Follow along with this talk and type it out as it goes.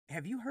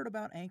Have you heard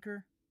about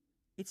Anchor?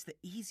 It's the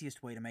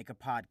easiest way to make a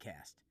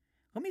podcast.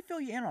 Let me fill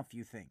you in on a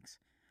few things.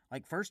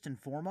 Like, first and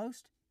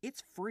foremost,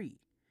 it's free.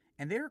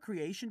 And there are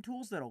creation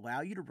tools that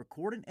allow you to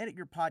record and edit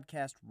your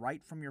podcast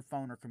right from your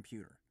phone or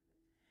computer.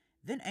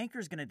 Then Anchor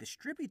is going to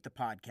distribute the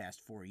podcast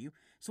for you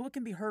so it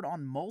can be heard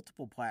on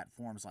multiple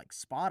platforms like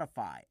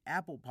Spotify,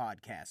 Apple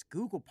Podcasts,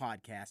 Google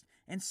Podcasts,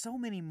 and so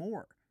many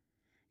more.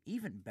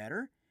 Even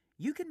better,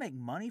 you can make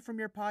money from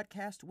your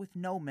podcast with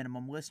no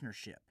minimum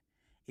listenership.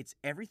 It's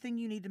everything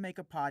you need to make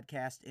a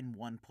podcast in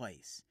one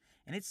place.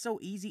 And it's so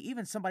easy,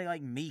 even somebody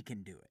like me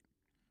can do it.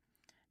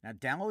 Now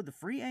download the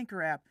free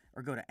Anchor app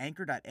or go to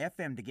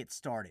anchor.fm to get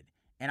started.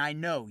 And I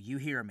know you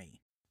hear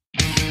me.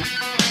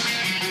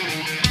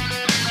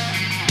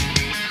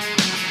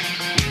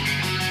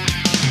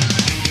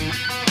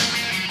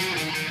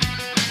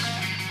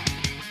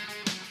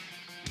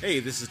 Hey,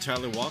 this is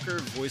Tyler Walker,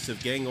 voice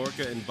of Gang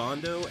Orca and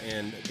Bondo,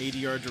 and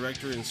ADR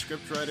director and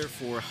scriptwriter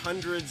for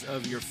hundreds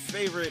of your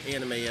favorite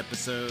anime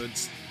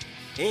episodes,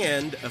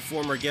 and a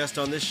former guest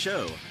on this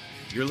show.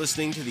 You're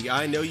listening to the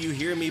I Know You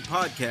Hear Me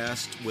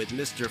podcast with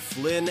Mr.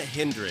 Flynn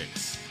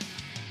Hendricks.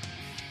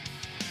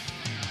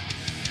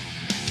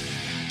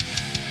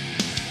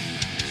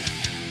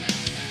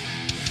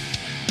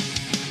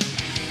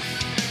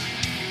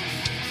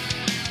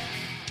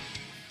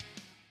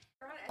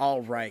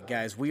 All right,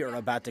 guys, we are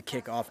about to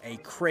kick off a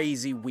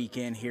crazy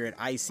weekend here at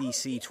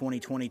ICCC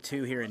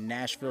 2022 here in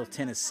Nashville,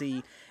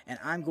 Tennessee, and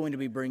I'm going to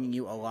be bringing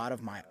you a lot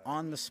of my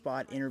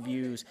on-the-spot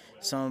interviews,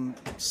 some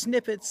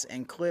snippets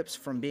and clips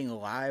from being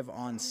live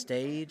on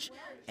stage,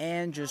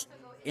 and just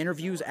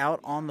interviews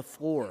out on the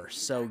floor.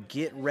 So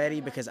get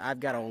ready because I've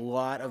got a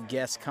lot of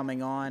guests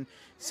coming on.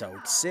 So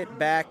sit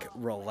back,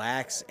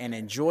 relax, and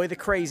enjoy the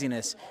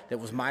craziness that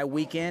was my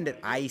weekend at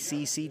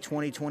ICCC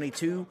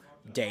 2022,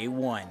 Day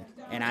 1.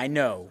 And I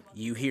know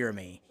you hear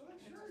me.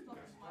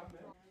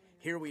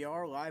 Here we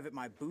are live at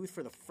my booth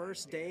for the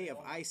first day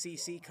of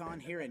ICC Con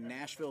here in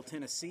Nashville,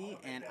 Tennessee,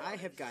 and I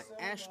have got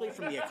Ashley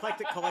from the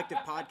Eclectic Collective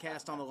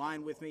podcast on the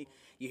line with me.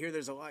 You hear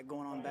there's a lot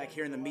going on back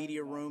here in the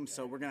media room,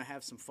 so we're going to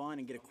have some fun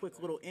and get a quick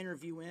little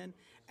interview in.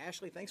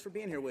 Ashley, thanks for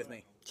being here with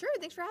me. Sure,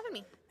 thanks for having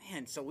me.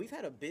 Man, so we've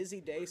had a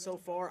busy day so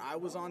far. I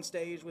was on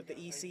stage with the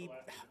EC.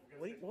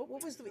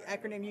 What was the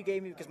acronym you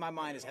gave me? Because my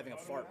mind is having a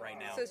fart right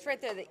now. So it's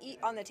right there,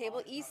 on the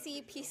table,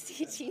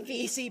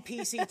 ECPCTV.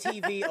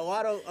 ECPCTV, a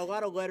lot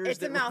of letters. It's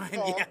that a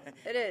mouthful. Yeah,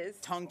 it is.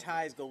 Tongue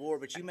ties galore,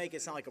 but you make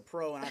it sound like a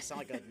pro, and I sound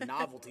like a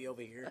novelty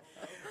over here.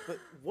 But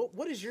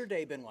what has your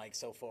day been like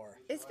so far?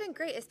 It's been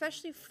great,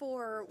 especially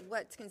for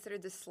what's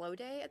considered the slow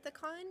day at the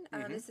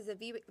con. This is a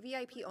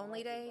VIP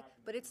only day,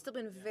 but it's still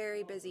been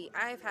very busy.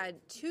 I've had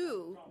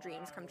 2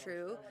 dreams come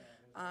true.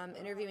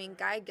 Interviewing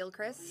Guy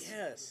Gilchrist.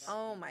 Yes.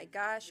 Oh my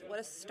gosh, what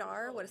a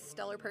star, what a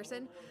stellar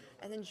person.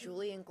 And then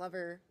Julian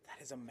Glover.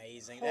 That is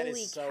amazing. Holy that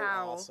is so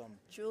cow. awesome.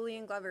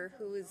 Julian Glover,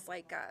 who is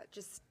like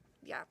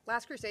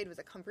Last Crusade was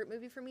a comfort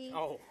movie for me.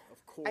 Oh,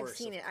 of course. I've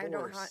seen it. I don't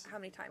know how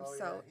many times.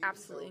 So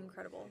absolutely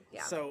incredible.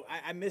 Yeah. So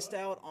I missed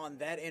out on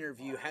that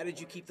interview. How did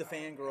you keep the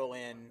fangirl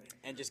in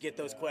and just get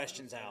those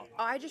questions out?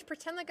 I just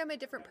pretend like I'm a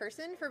different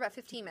person for about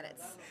 15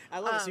 minutes. I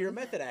love it. So you're a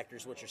method actor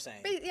is what you're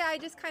saying. But yeah, I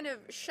just kind of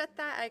shut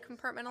that. I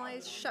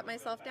compartmentalize, shut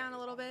myself down a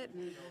little bit,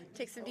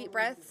 take some deep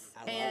breaths,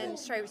 and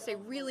try to stay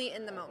really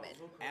in the moment.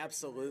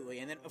 Absolutely.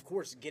 And then, of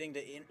course, getting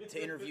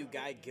to interview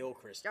Guy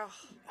Gilchrist. Oh.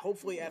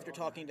 Hopefully, after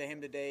talking to him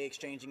today,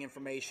 exchanging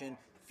information,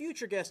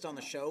 future guest on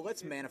the show,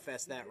 let's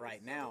manifest that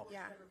right now.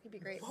 Yeah, he'd be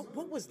great.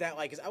 What was that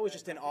like? Because I was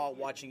just in awe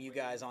watching you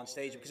guys on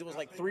stage because it was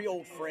like 3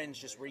 old friends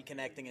just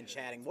reconnecting and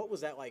chatting. What was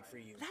that like for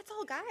you? That's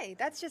all Guy.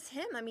 That's just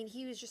him. I mean,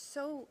 he was just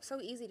so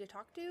easy to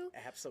talk to.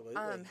 Absolutely.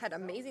 Had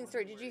amazing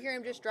story. Did you hear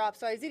him just drop?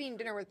 So I was eating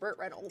dinner with Burt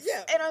Reynolds.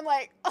 Yeah. And I'm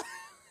like,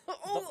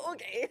 oh,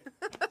 okay.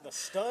 The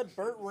stud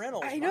Burt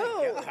Reynolds. I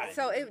know.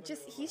 So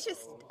he's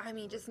just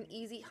an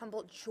easy,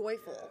 humble,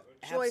 joyful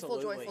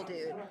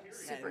dude.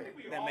 Super.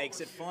 That makes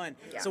it fun.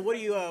 Yeah. So what are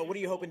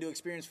you hoping to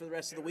experience for the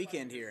rest of the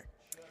weekend here?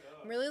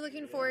 I'm really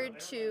looking forward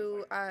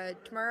to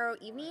tomorrow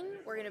evening.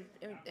 We're gonna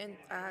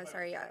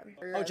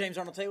James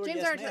Arnold Taylor. James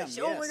yes, Arnold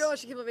Taylor. ma'am. Oh my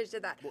gosh, I can't believe I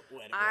did that. What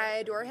I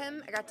adore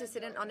him. I got to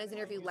sit in on his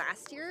interview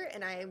last year,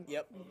 and I'm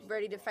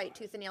ready to fight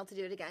tooth and nail to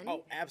do it again.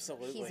 Oh,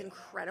 absolutely. He's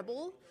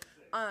incredible.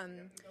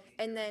 And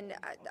then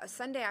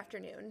Sunday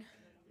afternoon,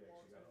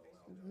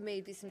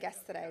 maybe some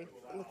guests that I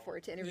look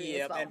forward to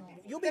interviewing as well. And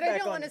you'll be that back I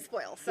don't on, want to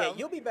spoil. So yeah,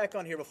 you'll be back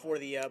on here before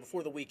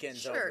the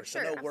weekend's over.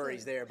 So no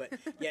worries there. But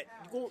yeah,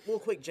 real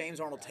quick, James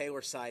Arnold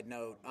Taylor side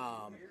note.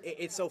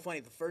 It's so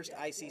funny. The first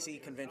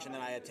ICC convention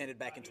that I attended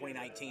back in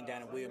 2019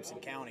 down in Williamson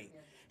County,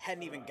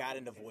 hadn't even got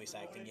into voice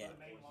acting yet.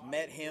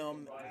 Met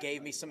him,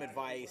 gave me some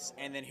advice,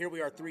 and then here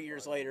we are 3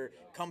 years later,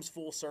 comes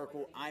full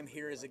circle. I'm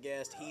here as a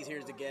guest, he's here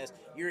as a guest,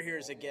 you're here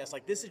as a guest.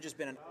 Like, this has just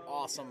been an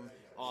awesome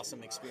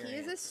experience. He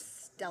is a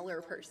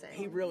stellar person.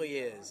 He really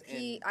is.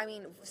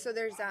 So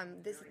there's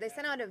they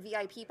sent out a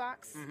VIP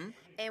box,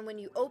 and when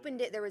you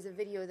opened it, there was a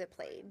video that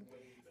played,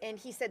 and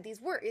he said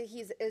these words.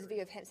 It was a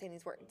video of him saying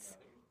these words.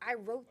 I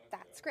wrote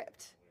that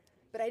script.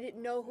 but I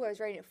didn't know who I was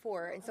writing it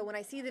for. And so when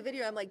I see the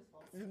video, I'm like,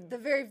 the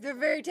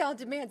very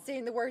talented man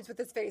saying the words with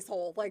his face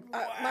whole. Like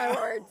my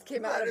words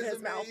came out of his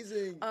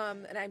amazing.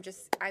 mouth. And I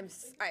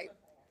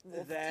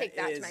will take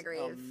that to my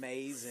grave.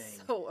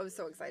 Amazing. So I was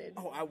so excited.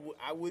 Oh,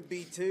 I would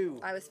be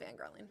too. I was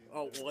fangirling.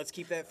 Oh, well, let's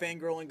keep that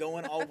fangirling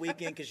going all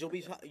weekend because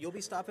you'll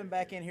be stopping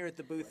back in here at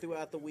the booth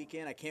throughout the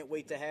weekend. I can't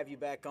wait to have you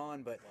back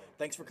on. But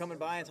thanks for coming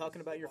by and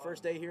talking about your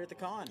first day here at the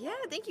con. Yeah,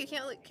 thank you.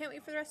 Can't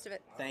wait for the rest of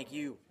it. Thank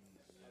you.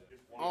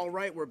 All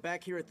right, we're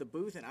back here at the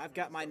booth, and I've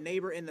got my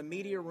neighbor in the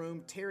media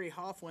room, Terry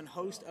Hofflin,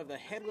 host of the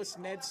Headless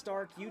Ned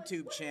Stark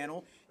YouTube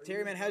channel.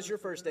 Terry, man, how's your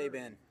first day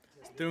been?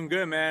 It's doing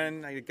good,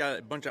 man. I got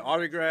a bunch of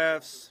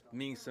autographs,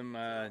 meeting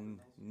some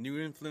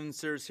new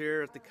influencers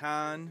here at the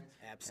con.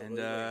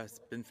 Absolutely. And it's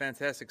been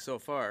fantastic so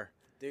far.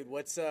 Dude,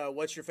 what's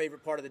your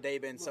favorite part of the day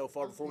been so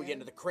far before we get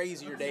into the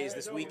crazier days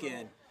this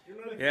weekend?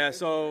 Yeah,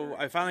 so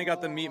I finally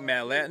got to meet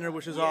Matt Latner,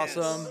 which is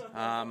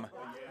awesome.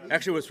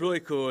 Actually, what's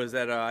really cool is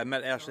that I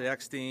met Ashley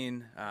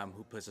Eckstein,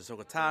 who plays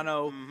Ahsoka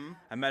Tano.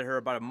 I met her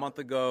about a month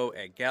ago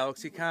at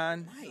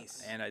GalaxyCon.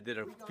 Nice. And I did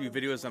a few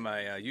videos on my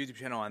YouTube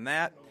channel on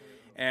that.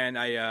 And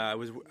I'm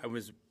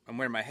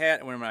wearing my hat,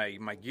 I'm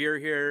wearing my gear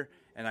here,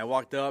 and I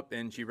walked up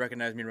and she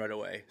recognized me right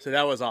away. So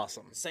that was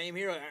awesome. Same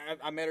here.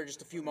 I met her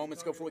just a few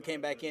moments ago before we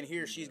came back in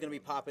here. She's going to be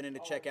popping in to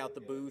check out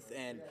the booth,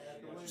 and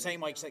she's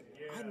like,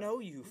 I know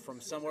you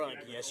from somewhere.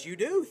 Like, yes, you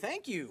do.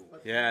 Thank you.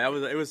 Yeah,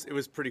 it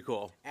was pretty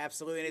cool.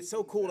 Absolutely, and it's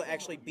so cool to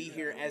actually be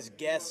here as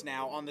guests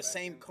now on the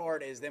same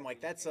card as them.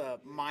 Like, that's a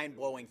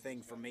mind-blowing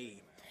thing for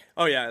me.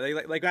 Oh yeah,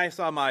 like I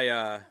saw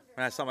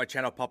when I saw my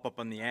channel pop up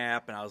on the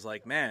app, and I was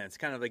like, man, it's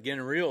kind of like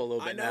getting real a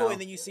little bit now. I know, and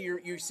then you see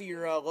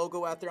your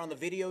logo out there on the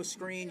video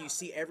screen. You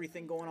see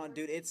everything going on,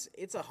 dude. It's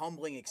a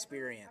humbling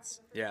experience.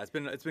 Yeah,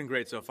 it's been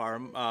great so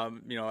far.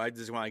 I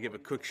just want to give a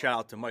quick shout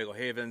out to Michael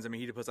Havens. I mean,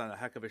 he puts on a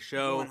heck of a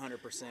show.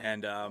 100%.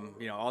 And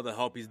all the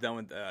help he's done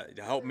with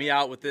to help me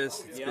out with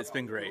this, it's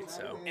been great.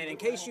 So. And in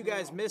case you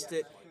guys missed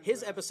it,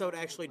 his episode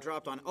actually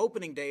dropped on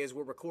opening day as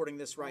we're recording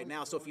this right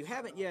now. So if you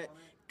haven't yet,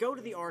 go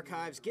to the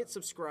archives, get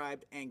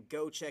subscribed, and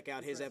go check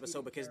out his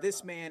episode because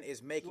this man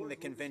is making the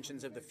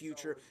conventions of the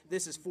future.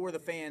 This is for the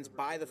fans,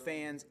 by the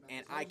fans,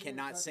 and I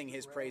cannot sing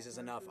his praises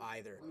enough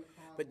either.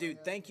 But,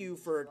 dude, thank you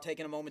for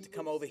taking a moment to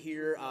come over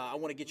here. I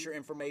want to get your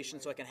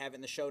information so I can have it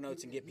in the show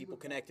notes and get people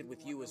connected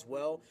with you as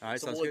well. All right,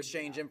 so sounds we'll good.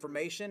 exchange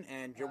information,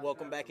 and you're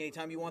welcome back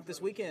anytime you want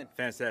this weekend.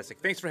 Fantastic.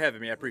 Thanks for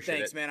having me. I appreciate it.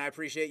 Thanks, man. I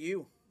appreciate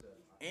you.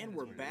 And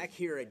we're back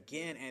here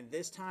again, and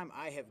this time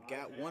I have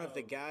got one of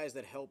the guys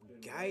that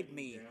helped guide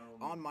me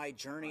on my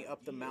journey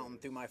up the mountain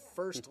through my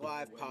first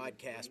live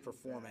podcast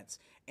performance.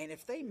 And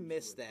if they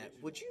missed that,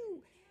 would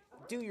you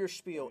do your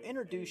spiel,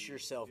 introduce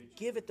yourself,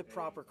 give it the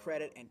proper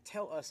credit, and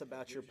tell us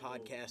about your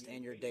podcast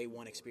and your day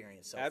one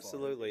experience so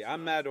Absolutely. far?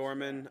 I'm Matt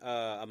Orman.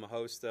 I'm a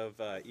host of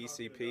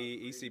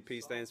ECP.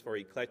 ECP stands for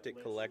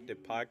Eclectic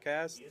Collective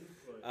Podcast.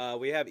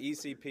 We have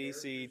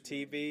ECPC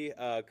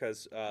TV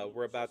because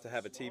we're about to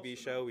have a TV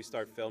show. We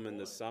start filming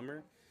this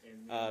summer.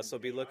 So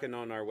be looking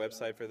on our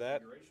website for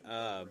that.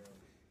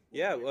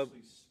 Well,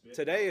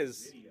 today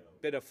has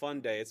been a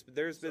fun day.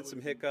 There's been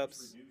some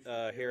hiccups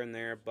here and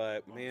there,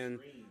 but man,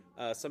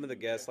 some of the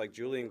guests like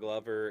Julian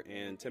Glover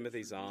and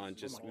Timothy Zahn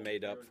just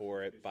made up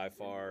for it by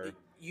far.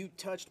 You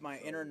touched my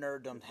inner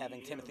nerddom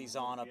having Timothy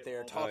Zahn up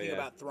there talking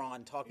about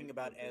Thrawn, talking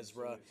about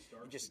Ezra,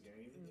 just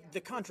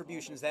the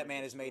contributions that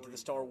man has made to the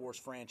Star Wars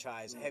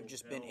franchise have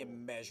just been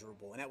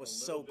immeasurable, and that was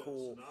so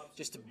cool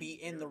just to be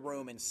in the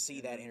room and see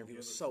that interview. It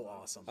was so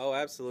awesome. Oh,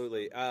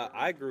 absolutely.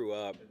 I grew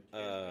up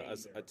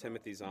as a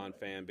Timothy Zahn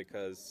fan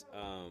because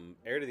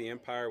Heir to the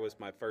Empire was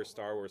my first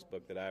Star Wars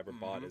book that I ever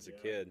bought as a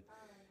kid.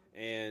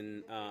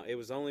 And it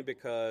was only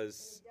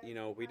because,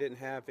 we didn't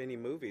have any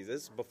movies.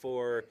 This is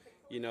before,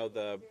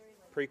 the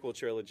prequel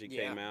trilogy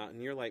came out.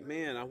 And you're like,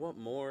 man, I want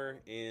more.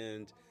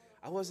 And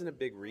I wasn't a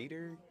big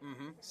reader.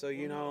 So,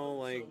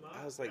 I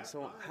was like,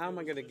 so how am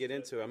I going to get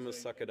into it? I'm going to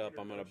suck it up.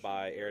 I'm going to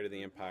buy Heir to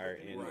the Empire.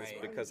 And it's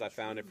because I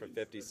found it for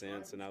 50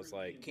 cents. And I was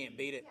like... Can't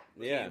beat it.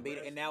 Yeah. Can't beat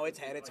it. And now it's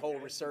had its whole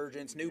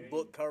resurgence, new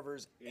book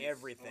covers,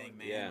 everything,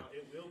 man. Yeah.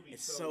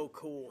 It's so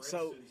cool.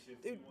 So,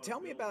 dude, tell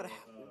me about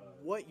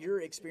what your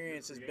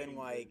experience has been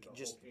like,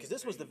 just because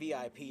this was the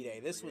VIP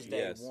day. This was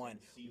day one.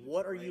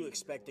 What are you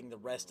expecting the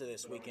rest of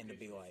this weekend to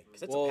be like?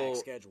 Because it's a packed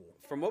schedule.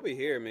 From what we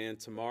hear, man,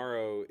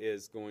 tomorrow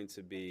is going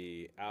to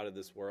be out of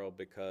this world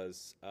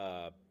because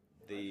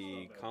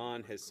the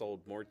con has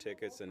sold more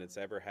tickets than it's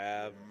ever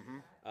have,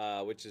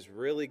 which is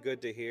really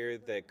good to hear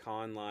that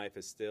con life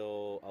is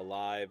still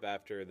alive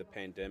after the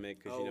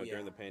pandemic. Because,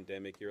 during the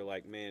pandemic, you're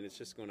like, man, it's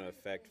just going to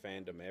affect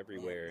fandom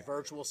everywhere. Yeah.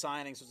 Virtual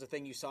signings was a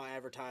thing you saw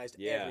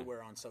advertised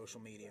everywhere on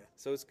social media.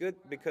 So it's good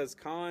because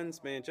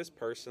cons, man, just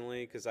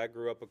personally, because I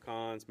grew up with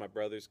cons. My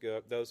brothers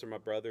those are my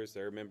brothers.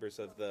 They're members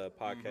of the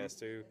podcast,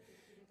 too.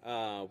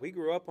 We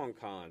grew up on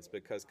cons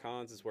because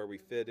cons is where we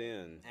fit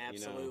in.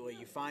 Absolutely.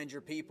 You find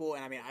your people,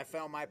 and I mean, I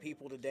found my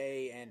people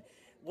today, and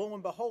lo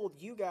and behold,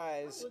 you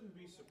guys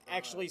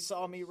actually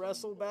saw me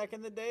wrestle back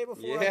in the day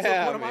before I Yeah,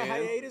 took one of my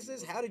man.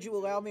 hiatuses. How did you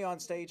allow me on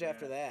stage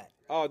after that?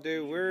 Oh,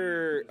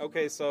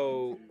 dude,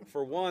 so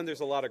for one, there's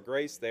a lot of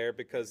grace there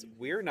because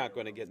we're not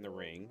going to get in the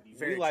ring.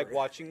 Very we like true.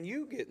 watching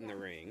you get in the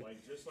ring.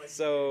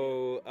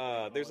 So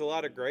there's a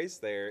lot of grace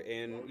there.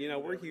 And,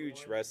 we're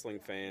huge wrestling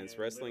fans.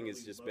 Wrestling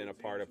has just been a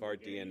part of our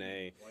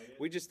DNA.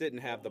 We just didn't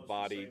have the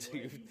body to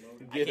get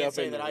I can't up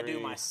say in that the I ring. do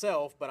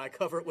myself, but I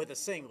cover it with a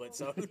singlet,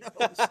 so who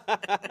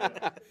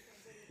knows?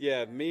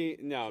 Yeah,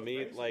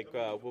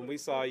 when we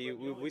saw you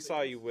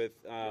with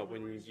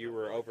when you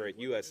were over at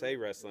USA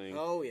Wrestling.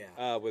 Oh,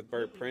 yeah. With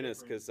Burt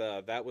Prentice, because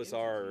that was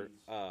our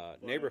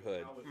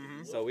neighborhood.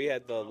 Mm-hmm. So we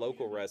had the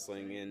local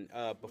wrestling, and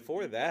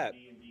before that,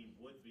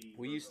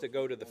 we used to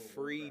go to the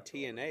free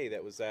TNA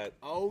that was at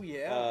Oh,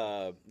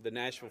 yeah. the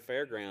Nashville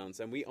Fairgrounds,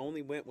 and we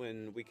only went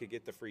when we could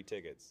get the free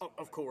tickets. Oh,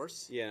 of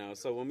course.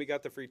 So when we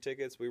got the free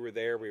tickets, we were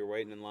there, we were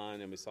waiting in line,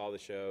 and we saw the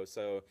show.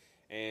 So,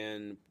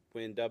 and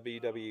when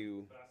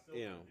WWE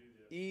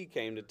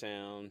came to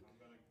town,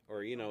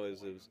 or it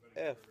was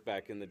F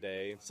back in the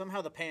day.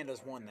 Somehow the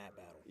Pandas won that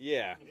battle.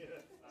 Yeah,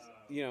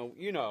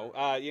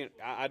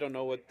 I don't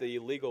know what the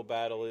legal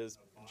battle is,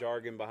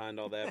 jargon behind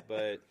all that,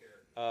 but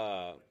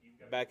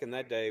back in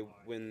that day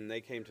when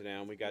they came to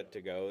town, we got to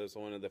go. It was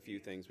one of the few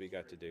things we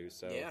got to do.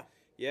 So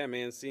yeah,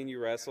 man, seeing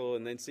you wrestle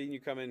and then seeing you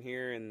come in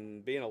here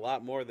and being a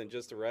lot more than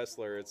just a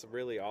wrestler, it's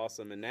really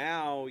awesome. And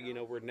now,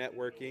 we're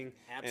networking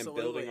and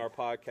building our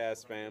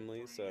podcast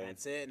family. So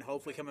that's it, and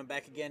hopefully coming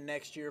back again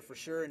next year for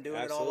sure and doing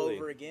Absolutely. it all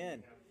over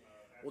again.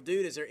 Well,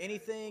 dude, is there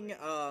anything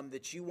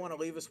that you want to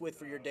leave us with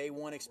for your day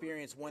one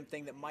experience? One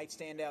thing that might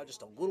stand out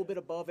just a little bit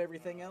above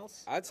everything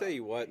else? I tell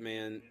you what,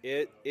 man,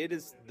 it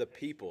is the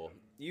people.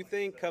 You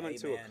think coming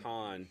to a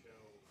con,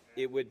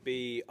 it would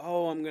be,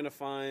 I'm going to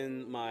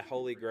find my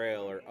holy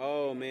grail, or,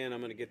 oh, man, I'm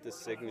going to get this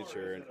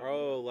signature, and,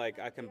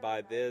 I can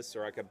buy this,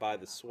 or I could buy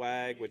the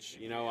swag, which,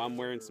 I'm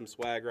wearing some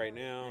swag right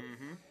now.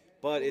 Mm-hmm.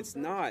 But it's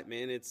not,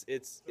 man. It's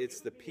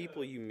the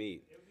people you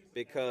meet,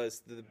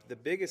 because the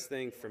biggest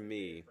thing for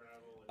me,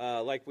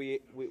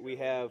 we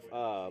have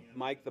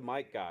Mike the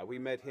Mike guy. We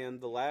met him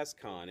the last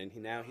con, and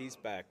now he's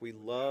back. We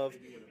love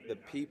the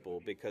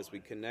people because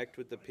we connect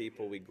with the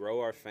people. We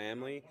grow our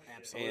family.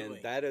 Absolutely.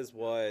 And that is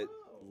what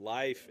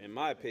life, in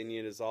my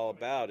opinion, is all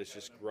about. It's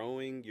just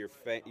growing your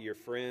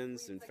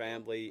friends and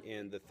family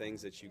and the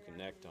things that you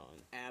connect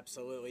on.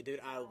 Absolutely,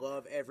 dude. I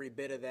love every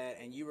bit of that,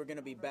 and you are going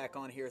to be back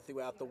on here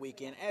throughout the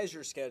weekend as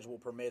your schedule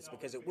permits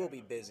because it will be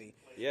busy.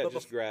 Yeah, But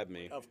just grab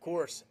me. Of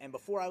course. And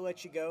before I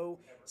let you go,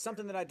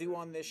 something that I do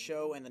on this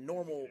show in the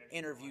normal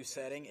interview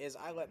setting is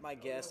I let my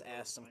guests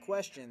ask some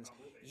questions.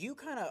 You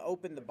kind of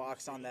opened the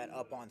box on that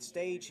up on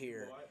stage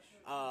here.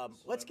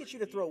 Let's get you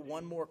to throw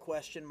one more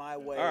question my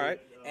way. All right.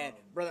 And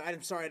brother,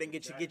 I'm sorry I didn't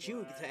get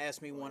you to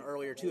ask me one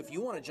earlier too. If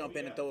you want to jump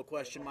in and throw a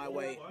question my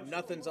way,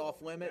 nothing's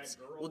off limits.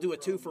 We'll do a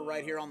twofer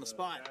right here on the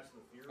spot.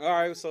 All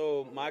right.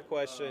 So my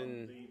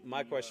question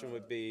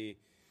would be,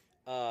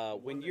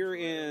 when you're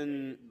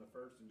in,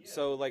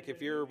 so like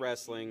if you're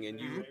wrestling and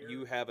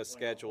you have a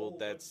schedule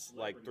that's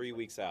like 3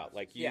 weeks out,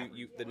 like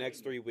you the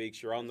next 3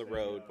 weeks you're on the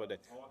road, but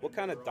what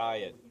kind of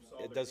diet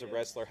does a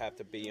wrestler have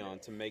to be on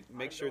to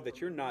make sure that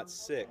you're not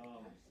sick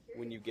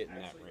when you get in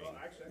that ring?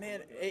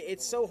 Man,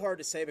 it's so hard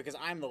to say because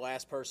I'm the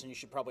last person you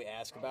should probably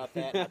ask about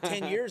that.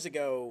 10 years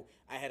ago,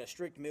 I had a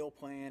strict meal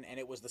plan, and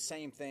it was the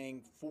same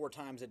thing 4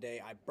 times a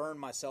day. I burned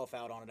myself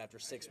out on it after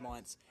 6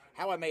 months.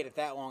 How I made it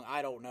that long,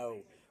 I don't know.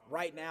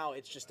 Right now,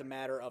 it's just a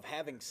matter of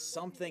having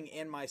something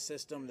in my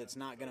system that's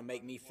not going to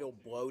make me feel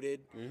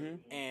bloated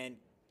and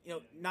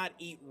not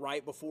eat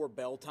right before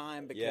bell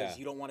time because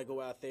you don't want to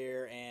go out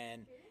there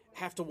and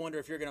have to wonder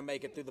if you're going to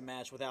make it through the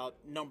match without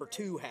number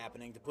 2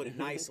 happening, to put it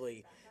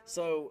nicely.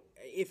 So,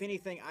 if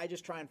anything, I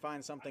just try and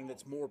find something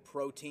that's more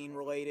protein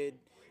related,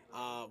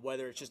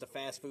 whether it's just a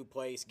fast food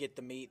place, get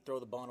the meat, throw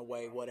the bun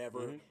away,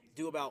 whatever.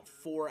 Do about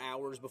 4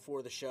 hours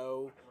before the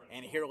show.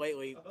 And here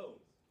lately,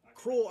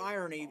 cruel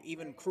irony,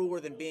 even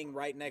crueler than being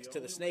right next to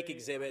the snake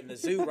exhibit in the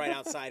zoo right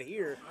outside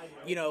here,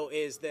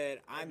 is that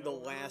I'm the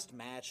last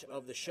match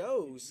of the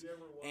shows.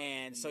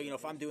 And so,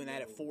 if I'm doing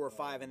that at 4 or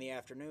 5 in the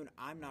afternoon,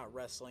 I'm not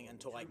wrestling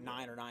until like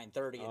 9 or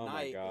 9:30 at night.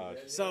 My gosh.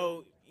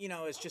 So,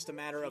 it's just a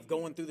matter of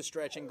going through the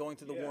stretching, going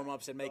through the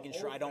warm-ups, and making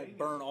sure I don't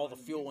burn all the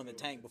fuel in the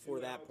tank before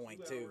that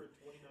point, too.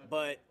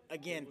 But,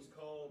 again,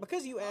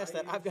 because you asked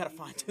that, I've got to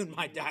fine-tune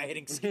my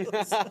dieting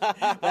skills.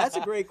 That's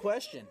a great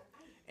question.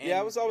 Yeah,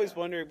 I was always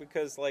wondering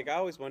because, I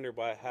always wondered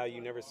how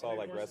you never saw,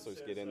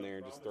 wrestlers get in there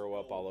and just throw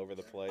up all over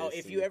the place. Oh,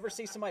 if you ever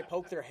see somebody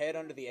poke their head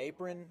under the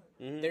apron,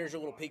 there's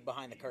your little peek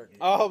behind the curtain.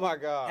 Oh, my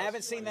gosh.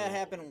 Haven't seen that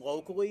happen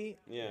locally,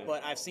 Yeah.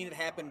 but I've seen it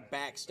happen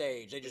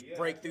backstage. They just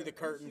break through the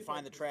curtain,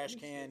 find the trash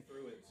can.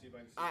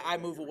 I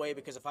move away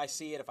because if I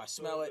see it, if I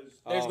smell it,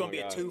 there's going to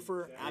be a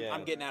twofer.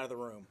 I'm getting out of the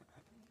room.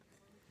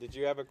 Did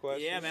you have a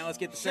question? Yeah, man, let's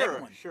get the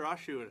second one. Sure, I'll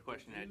shoot a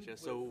question at you.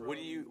 So,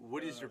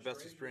 what is your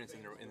best experience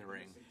in the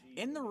ring?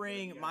 In the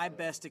ring, my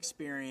best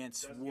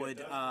experience would,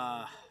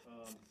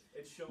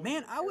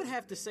 man, I would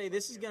have to say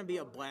this is going to be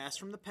a blast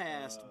from the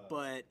past,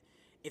 but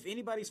If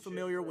anybody's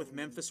familiar with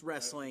Memphis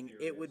wrestling,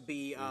 it would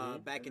be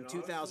back in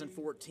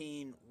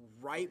 2014,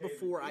 right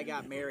before I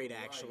got married,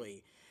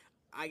 actually.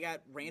 I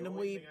got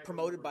randomly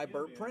promoted by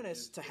Burt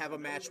Prentice to have a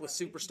match with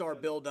superstar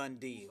Bill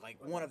Dundee, like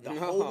one of the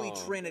holy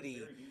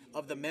trinity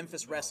of the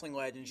Memphis wrestling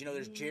legends. You know,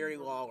 there's Jerry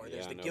Lawler,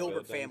 there's the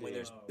Gilbert family,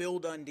 there's Bill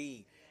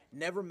Dundee.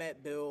 Never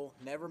met Bill,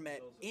 never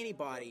met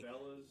anybody,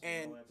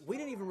 and we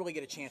didn't even really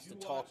get a chance to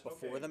talk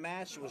before the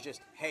match. It was just,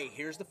 hey,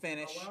 here's the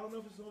finish,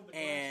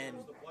 and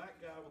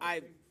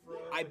I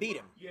beat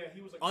him.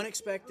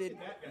 Unexpected.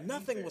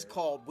 Nothing was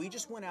called. We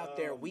just went out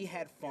there. We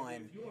had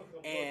fun.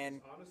 And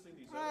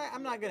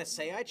I'm not going to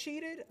say I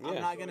cheated. I'm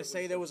not going to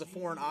say there was a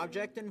foreign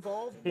object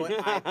involved. But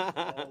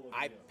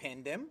I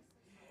pinned him.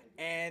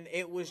 And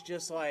it was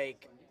just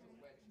like,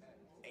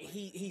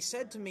 he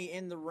said to me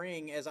in the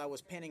ring as I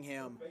was pinning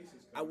him,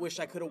 I wish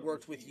I could have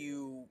worked with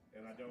you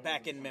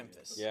back in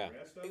Memphis. Yeah.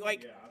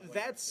 Like,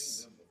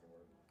 that's...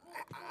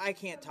 I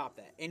can't top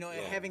that. You know,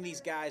 having these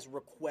guys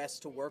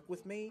request to work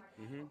with me,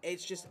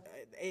 it's just,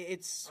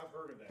 it's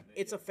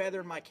a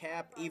feather in my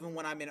cap, even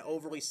when I'm in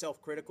overly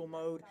self-critical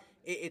mode.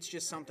 It's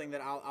just something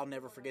that I'll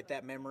never forget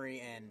that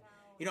memory. And,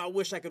 you know, I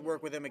wish I could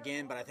work with him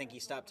again, but I think he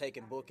stopped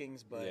taking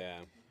bookings. But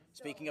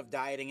speaking of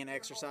dieting and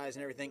exercise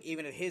and everything,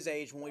 even at his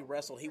age when we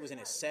wrestled, he was in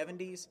his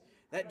 70s.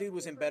 That dude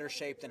was in better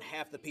shape than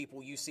half the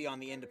people you see on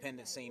the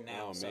independent scene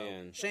now. Oh,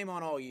 man. So shame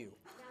on all you.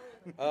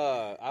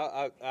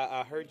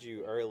 I heard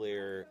you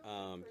earlier.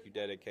 You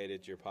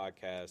dedicated your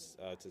podcast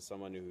to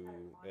someone who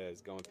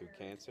is going through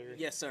cancer.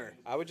 Yes, sir.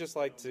 I would just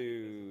like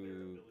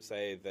to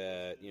say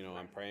that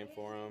I'm praying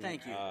for him.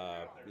 Thank you.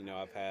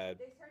 I've had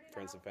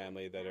friends and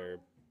family that are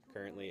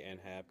currently and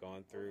have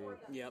gone through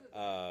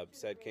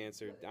said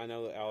cancer. I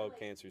know that all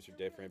cancers are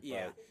different,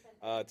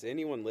 but to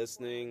anyone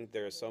listening,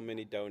 there are so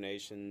many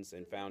donations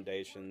and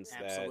foundations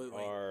that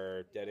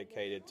are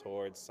dedicated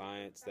towards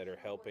science that are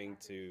helping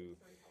to.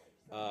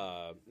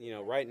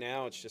 Right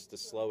now it's just to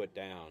slow it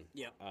down.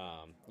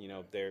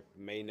 There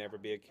may never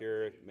be a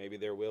cure. Maybe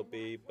there will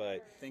be,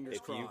 but Fingers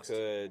if crossed.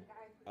 you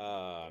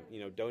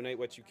could, donate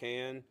what you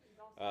can,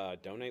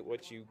 donate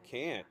what you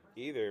can't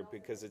either,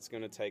 because it's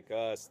going to take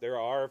us. There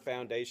are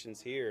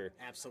foundations here.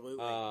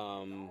 Absolutely.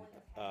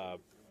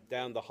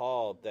 Down the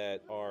hall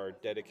that are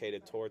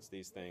dedicated towards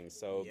these things.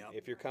 So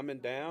if you're coming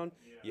down,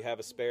 you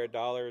have a spare $1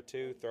 or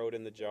 $2, throw it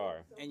in the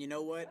jar. And you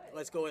know what?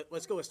 Let's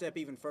go a step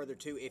even further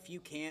too. If you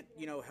can't,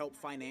 help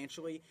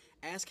financially,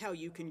 ask how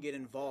you can get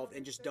involved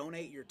and just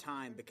donate your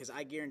time, because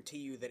I guarantee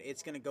you that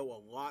it's going to go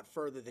a lot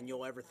further than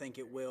you'll ever think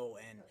it will.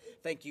 And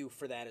thank you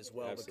for that as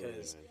well. Absolutely,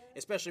 because man.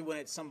 Especially when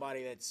it's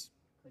somebody that's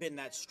been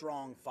that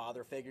strong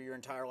father figure your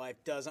entire life,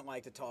 doesn't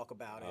like to talk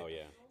about it. Oh,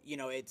 yeah.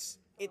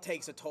 It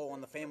takes a toll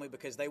on the family,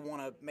 because they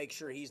want to make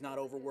sure he's not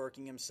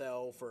overworking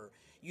himself, or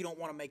you don't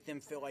want to make them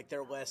feel like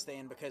they're less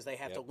than because they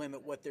have to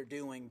limit what they're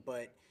doing.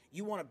 But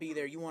you want to be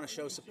there, you want to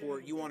show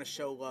support, you want to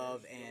show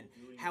love, and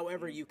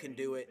however you can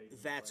do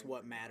it, that's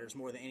what matters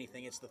more than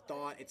anything. It's the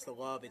thought, it's the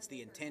love, it's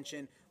the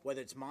intention, whether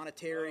it's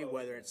monetary,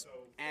 whether it's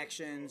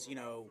actions,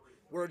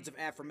 words of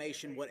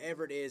affirmation,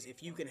 whatever it is.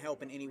 If you can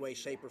help in any way,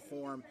 shape, or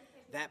form,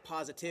 that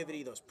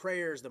positivity, those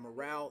prayers, the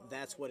morale,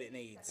 that's what it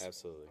needs.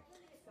 Absolutely.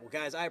 Well,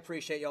 guys, I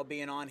appreciate y'all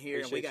being on here,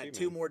 and we Appreciate got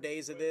you, 2 more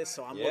days of this,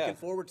 so I'm looking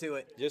forward to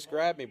it. Just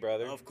grab me,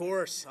 brother. Of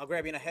course. I'll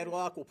grab you in a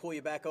headlock. We'll pull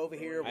you back over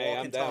here. Hey, walk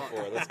I'm and down talk.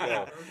 for it. Let's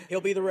go. He'll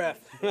be the ref.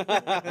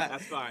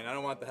 That's fine. I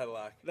don't want the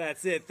headlock.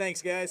 That's it.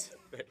 Thanks, guys.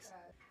 Thanks.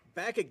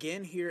 Back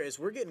again here as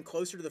we're getting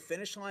closer to the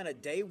finish line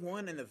of day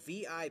 1 and the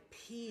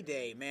VIP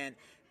day, man.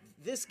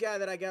 This guy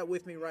that I got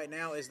with me right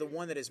now is the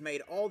one that has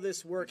made all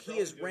this work. He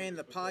has ran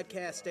the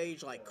podcast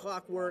stage like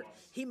clockwork.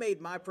 He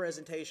made my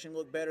presentation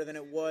look better than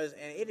it was,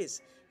 and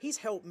he's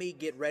helped me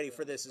get ready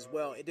for this as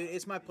well.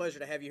 It's my pleasure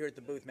to have you here at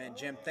the booth, man.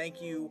 Jim,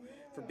 thank you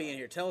for being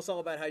here. Tell us all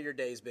about how your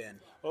day's been.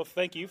 Well,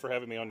 thank you for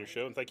having me on your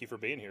show, and thank you for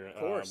being here. Of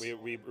course.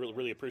 We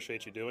really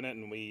appreciate you doing it,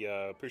 and we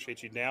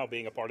appreciate you now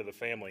being a part of the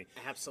family.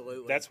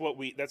 Absolutely. That's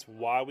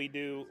why we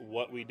do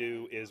what we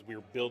do. Is we're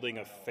building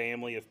a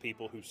family of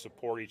people who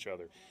support each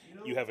other.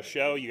 You have a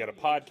show, you got a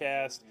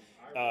podcast,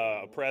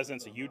 a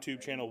presence, a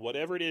YouTube channel,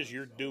 whatever it is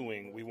you're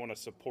doing, we want to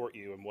support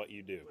you in what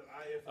you do.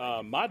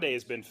 My day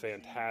has been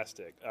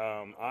fantastic.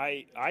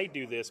 I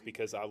do this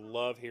because I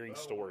love hearing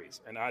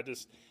stories, and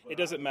it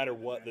doesn't matter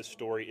what the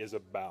story is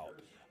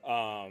about.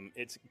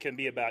 It can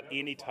be about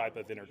any type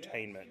of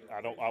entertainment.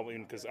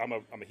 Because I'm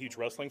a huge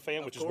wrestling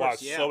fan, which is why I'm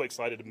so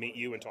excited to meet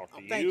you and talk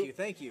to you.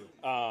 Thank you.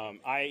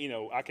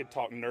 I could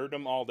talk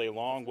nerddom all day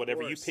long.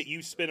 Whatever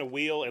you spin a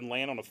wheel and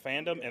land on a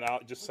fandom, and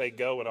I'll just say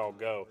go, and I'll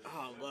go.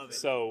 Oh, I love it.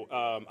 So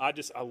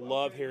I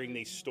love hearing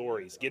these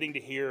stories. Getting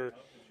to hear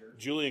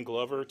Julian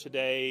Glover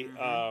today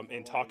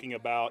and talking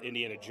about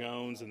Indiana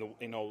Jones, and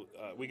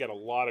we got a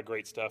lot of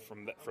great stuff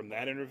from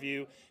that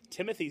interview.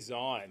 Timothy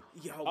Zahn.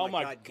 Oh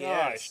my gosh,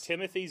 yes.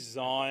 Timothy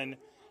Zahn,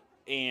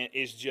 and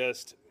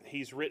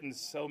he's written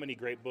so many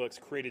great books,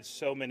 created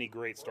so many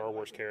great Star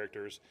Wars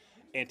characters,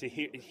 and to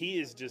hear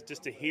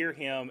to hear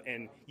him,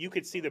 and you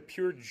could see the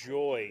pure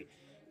joy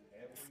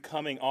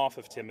coming off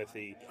of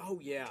Timothy. Oh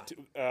yeah.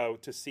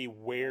 To see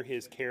where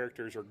his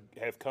characters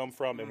have come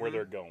from and where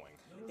they're going.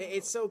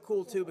 It's so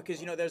cool too because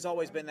there's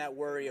always been that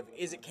worry of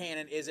is it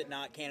canon, is it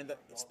not canon? It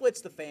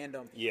splits the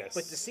fandom. Yes.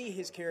 But to see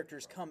his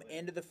characters come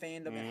into the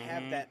fandom and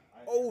have that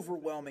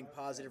overwhelming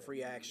positive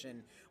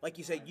reaction, like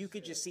you said, you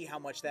could just see how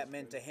much that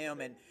meant to him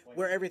and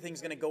where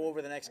everything's going to go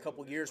over the next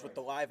couple years with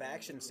the live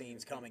action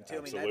scenes coming too.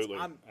 Absolutely.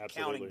 I'm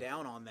counting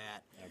down on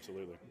that.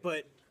 Absolutely.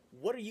 But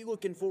what are you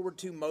looking forward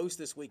to most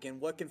this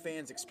weekend? What can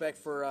fans expect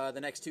for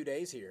the next 2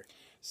 days here?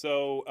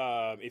 So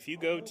if you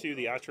go to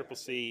the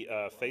ICCC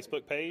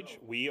Facebook page,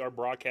 we are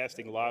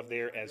broadcasting live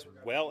there as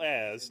well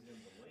as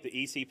the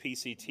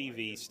ECPC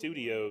TV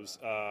Studios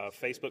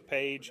Facebook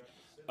page,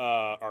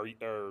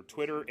 our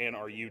Twitter, and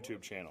our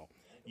YouTube channel.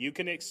 You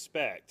can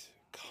expect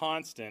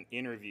constant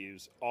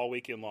interviews all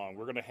weekend long.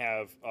 We're going to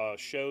have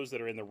shows that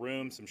are in the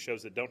room, some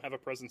shows that don't have a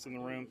presence in the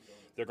room.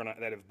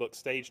 That have booked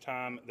stage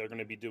time. They're going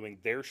to be doing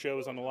their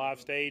shows on the live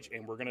stage,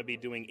 and we're going to be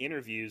doing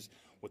interviews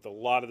with a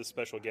lot of the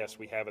special guests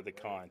we have at the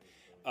con.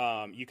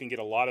 You can get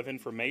a lot of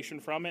information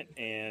from it,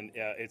 and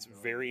it's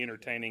very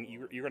entertaining.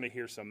 You're going to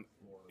hear some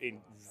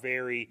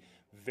very,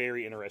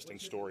 very interesting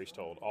stories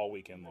told all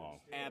weekend long.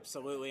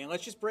 Absolutely. And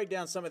let's just break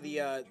down some of the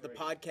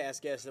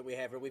podcast guests that we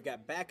have here. We've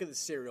got Back of the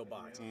Cereal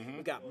Box.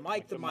 We've got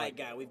Mike the Mic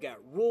Guy. We've got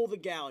Rule the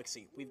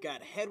Galaxy. We've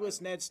got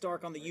Headless Ned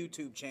Stark on the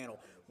YouTube channel.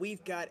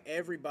 We've got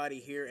everybody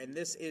here, and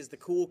this is the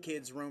cool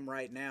kids room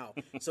right now.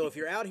 So if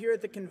you're out here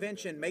at the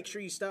convention, make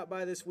sure you stop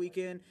by this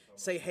weekend,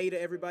 say hey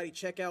to everybody,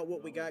 check out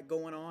what we got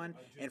going on.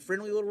 And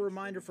friendly little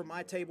reminder for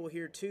my table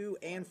here too,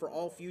 and for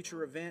all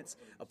future events,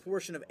 a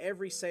portion of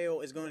every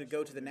sale is going to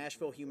go to the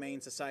Nashville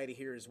Humane Society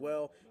here as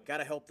well. Got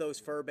to help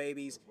those fur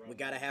babies. We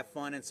got to have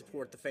fun and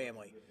support the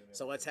family.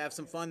 So let's have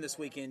some fun this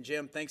weekend.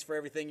 Jim, thanks for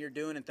everything you're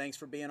doing, and thanks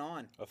for being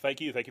on. Well, thank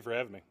you. Thank you for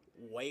having me.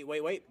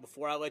 Wait.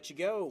 Before I let you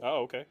go.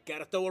 Oh, okay. Got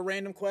to throw a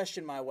random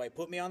question my way.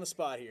 Put me on the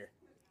spot here.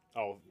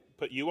 Oh,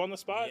 put you on the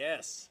spot?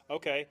 Yes.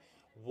 Okay.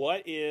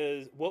 What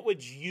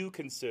would you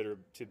consider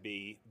to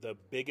be the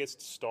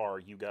biggest star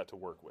you got to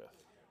work with?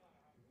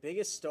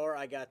 Biggest star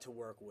I got to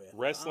work with.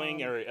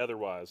 Wrestling or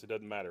otherwise, it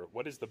doesn't matter.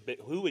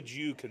 Who would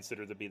you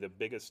consider to be the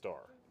biggest star?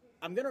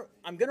 I'm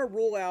gonna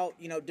rule out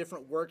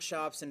different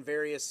workshops and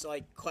various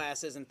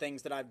classes and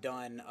things that I've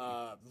done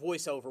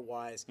voiceover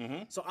wise.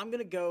 So I'm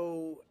gonna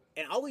go,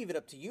 and I'll leave it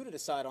up to you to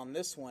decide on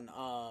this one.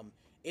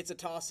 It's a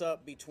toss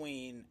up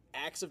between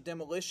Acts of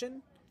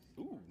Demolition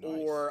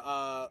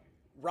or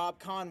Rob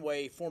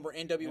Conway, former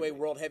NWA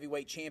World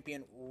Heavyweight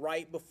Champion,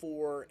 right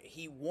before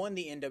he won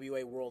the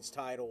NWA World's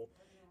title.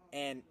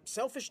 And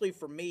selfishly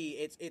for me,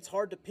 it's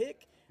hard to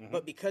pick,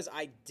 but because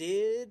I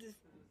did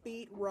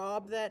beat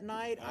Rob that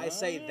night, I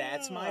say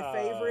that's my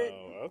favorite.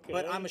 Okay.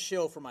 But I'm a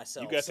shill for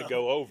myself. You got to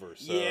go over.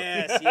 So.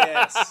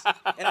 Yes.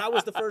 And I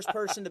was the first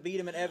person to beat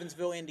him in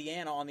Evansville,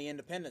 Indiana on the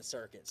independent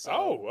circuit. So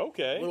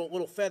okay.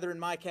 Little feather in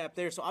my cap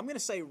there. So I'm going to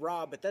say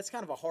Rob, but that's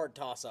kind of a hard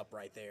toss-up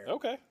right there.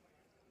 Okay.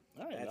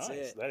 All right, That's nice.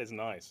 it. That is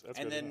nice. That's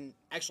and then,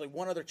 actually,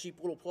 one other cheap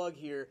little plug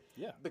here.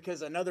 Yeah.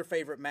 Because another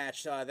favorite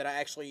match that I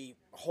actually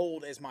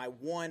hold as my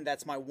one,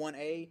 that's my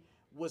 1A,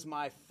 was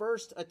my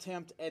first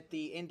attempt at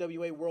the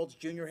NWA World's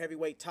Junior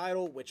Heavyweight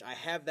title, which I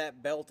have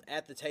that belt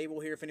at the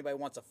table here if anybody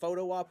wants a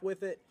photo op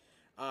with it,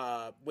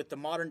 with the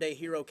modern-day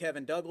hero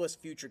Kevin Douglas,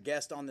 future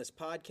guest on this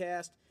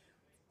podcast.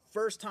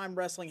 First time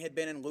wrestling had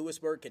been in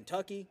Lewisburg,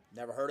 Kentucky.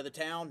 Never heard of the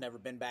town, never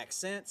been back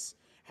since.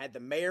 Had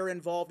the mayor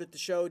involved at the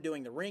show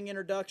doing the ring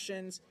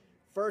introductions.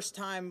 First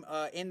time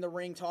in the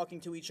ring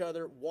talking to each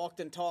other, walked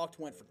and talked,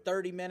 went for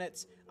 30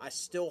 minutes. I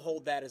still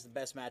hold that as the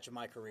best match of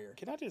my career.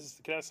 Can I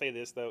say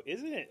this, though?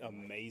 Isn't it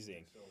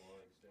amazing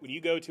when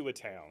you go to a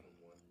town,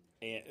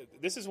 and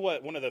this is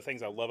one of the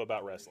things I love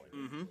about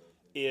wrestling,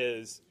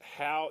 is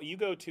how you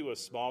go to a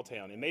small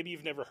town, and maybe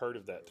you've never heard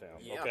of that town,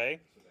 okay?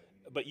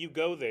 But you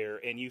go there,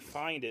 and you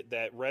find it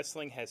that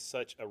wrestling has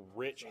such a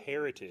rich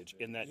heritage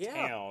in that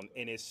town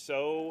and is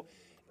so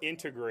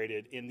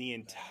integrated in the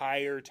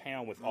entire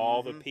town with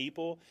all the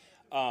people.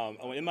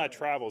 In my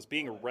travels,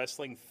 being a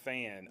wrestling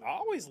fan, I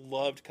always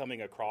loved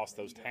coming across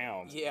those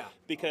towns. Yeah.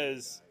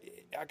 Because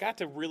I got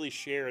to really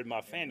share in my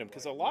fandom.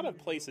 Because a lot of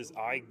places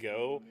I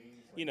go,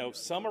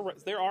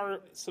 there are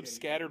some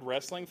scattered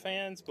wrestling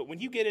fans, but when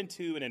you get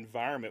into an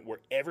environment where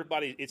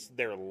everybody, it's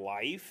their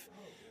life,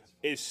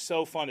 it's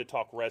so fun to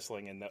talk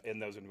wrestling in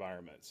those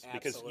environments. Absolutely.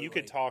 Because you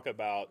could talk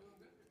about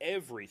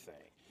everything.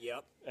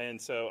 Yep.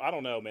 And so I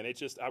don't know, man. It's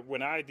just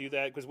when I do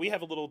that, because we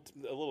have a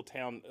little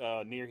town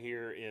near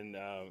here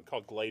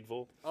called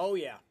Gladeville. Oh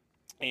yeah.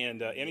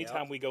 And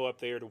anytime we go up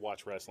there to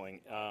watch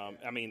wrestling,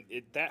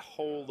 that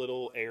whole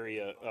little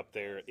area up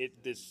there,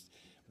 this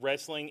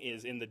wrestling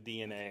is in the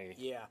DNA.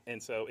 Yeah.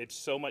 And so it's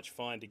so much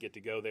fun to get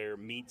to go there,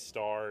 meet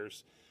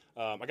stars.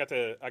 I got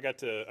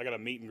a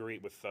meet and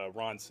greet with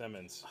Ron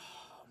Simmons.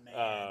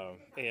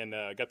 And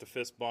got the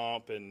fist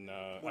bump, and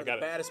one of the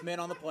baddest men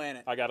on the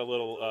planet. I got a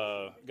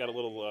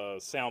little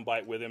sound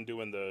bite with him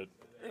doing the,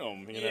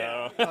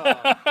 know.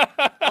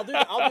 I'll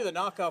do the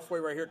knockoff for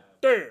you right here.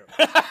 Damn.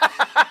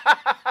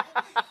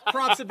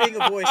 Props to being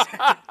a voice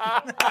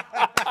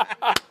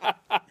actor.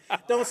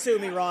 Don't sue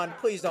me, Ron.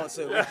 Please don't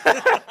sue me.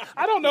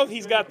 I don't know if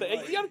he's got the.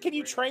 Can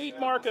you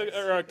trademark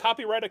or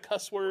copyright a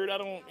cuss word? I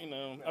don't.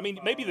 I mean,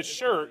 maybe the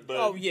shirt, but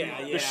Oh,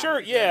 yeah. the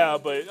shirt, yeah,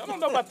 but I don't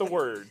know about the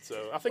word.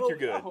 So I think you're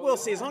good. We'll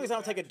see. As long as I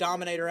don't take a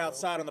Dominator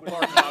outside on the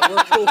parking lot,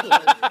 we're cool.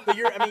 But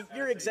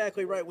you're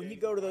exactly right. When you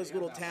go to those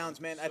little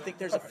towns, man, I think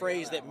there's a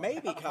phrase that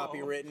may be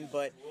copywritten,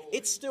 but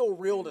it's still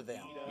real to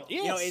them.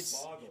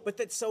 Yes. But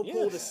that's so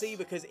cool to see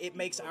because it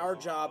makes our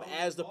job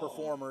as the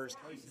performers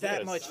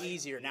that much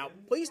easier. Now,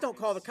 please don't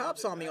call the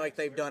cops on me like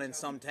they've done in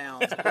some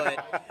towns,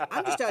 but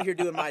I'm just out here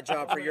doing my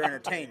job for your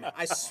entertainment.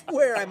 I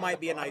swear I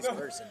might be a nice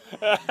person.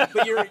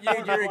 But you're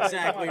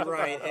exactly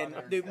right. And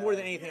dude, more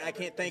than anything, I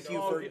can't thank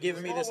you for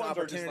giving me this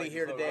opportunity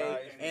here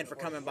today and for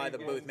coming by the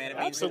booth, man. It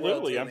means the world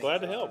Absolutely. to I'm me.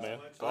 glad to help, man.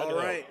 All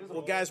right.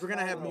 Well, guys, we're going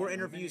to have more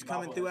interviews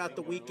coming throughout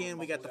the weekend.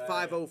 We got the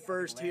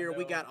 501st here.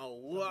 We got a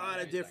lot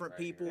of different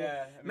people.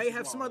 May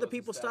have some other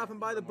people stopping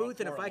by the booth,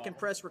 and if I can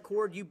press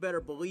record, you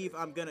better believe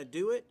I'm going to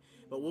do it.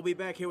 But we'll be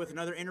back here with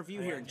another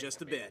interview here in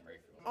just a bit.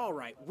 All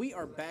right, we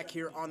are back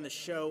here on the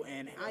show,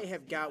 and I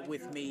have got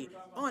with me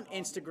on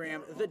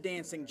Instagram, The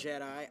Dancing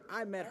Jedi.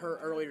 I met her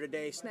earlier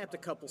today, snapped a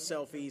couple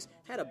selfies,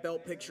 had a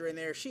belt picture in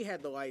there. She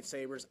had the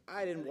lightsabers.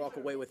 I didn't walk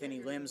away with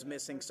any limbs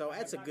missing, so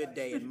that's a good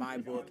day in my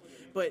book.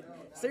 But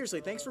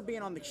seriously, thanks for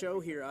being on the show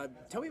here.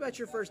 Tell me about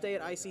your first day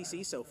at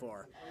ICC so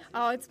far.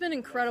 Oh, it's been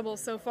incredible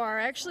so far.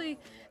 I actually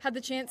had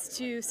the chance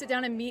to sit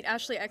down and meet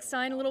Ashley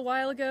Eckstein a little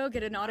while ago,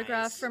 get an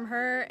autograph from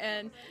her,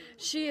 and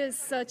she is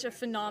such a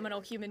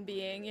phenomenal human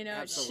being.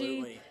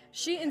 Absolutely.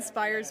 She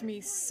inspires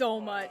me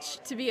so much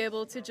to be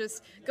able to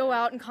just go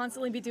out and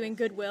constantly be doing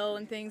goodwill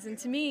and things. And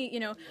to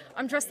me,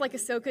 I'm dressed like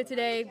Ahsoka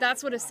today.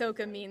 That's what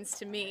Ahsoka means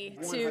to me.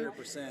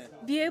 100%.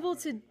 To be able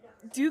to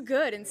do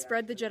good and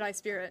spread the Jedi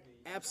spirit.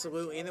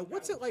 Absolutely. And then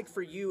what's it like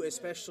for you,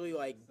 especially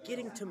like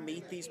getting to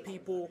meet these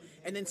people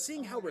and then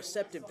seeing how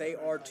receptive they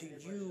are to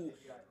you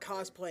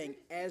cosplaying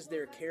as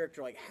their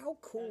character? Like, how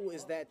cool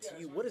is that to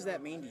you? What does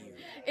that mean to you?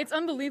 It's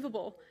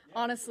unbelievable,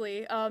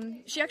 honestly.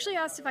 She actually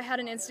asked if I had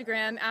an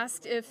Instagram,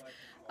 asked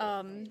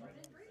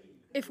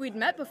if we'd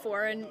met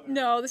before, and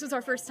no, this was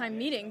our first time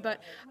meeting,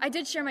 but I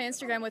did share my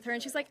Instagram with her,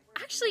 and she's like,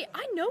 actually,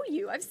 I know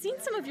you. I've seen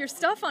some of your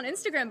stuff on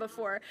Instagram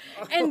before,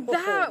 and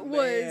that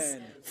was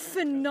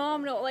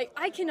phenomenal. Like,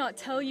 I cannot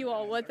tell you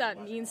all what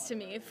that means to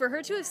me, for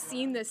her to have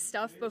seen this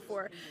stuff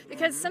before,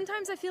 because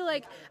sometimes I feel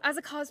like, as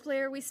a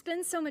cosplayer, we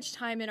spend so much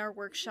time in our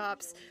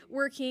workshops,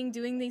 working,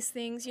 doing these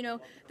things.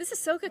 This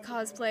Ahsoka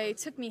cosplay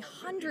took me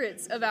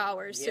hundreds of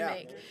hours to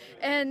make,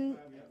 and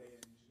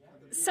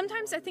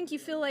sometimes I think you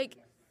feel like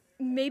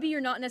maybe you're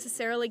not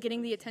necessarily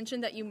getting the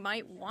attention that you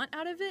might want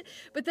out of it,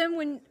 but then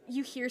when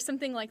you hear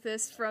something like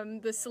this from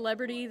the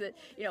celebrity that,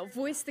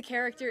 voiced the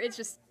character,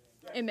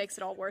 it makes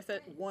it all worth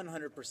it.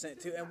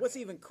 100% too. And what's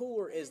even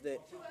cooler is that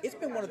it's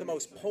been one of the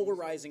most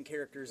polarizing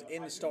characters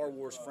in the Star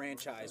Wars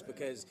franchise,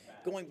 because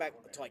going back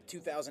to like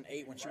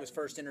 2008 when she was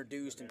first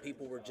introduced and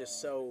people were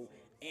just so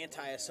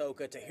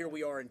anti-Ahsoka, to here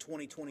we are in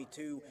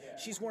 2022,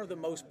 she's one of the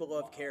most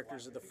beloved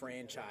characters of the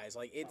franchise.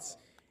 Like,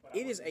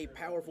 it is a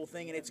powerful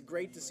thing, and it's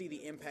great to see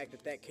the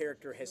impact that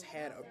character has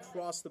had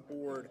across the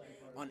board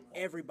on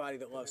everybody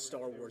that loves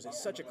Star Wars.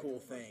 It's such a cool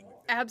thing.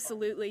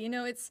 Absolutely.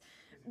 It's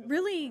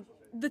really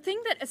the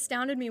thing that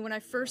astounded me when I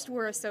first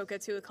wore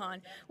Ahsoka to a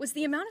con was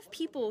the amount of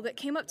people that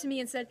came up to me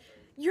and said,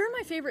 "You're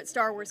my favorite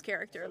Star Wars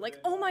character. Like,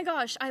 oh my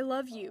gosh, I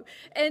love you."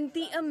 And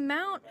the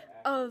amount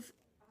of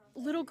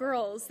little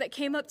girls that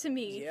came up to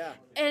me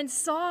and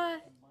saw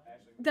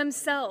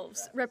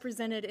themselves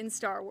represented in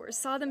Star Wars,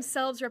 saw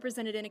themselves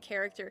represented in a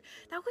character,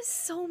 that was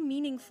so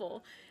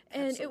meaningful.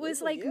 And it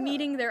was like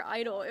meeting their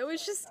idol. It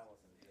was just,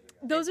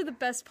 those are the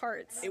best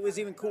parts. It was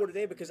even cool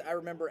today because I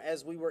remember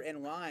as we were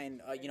in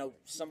line,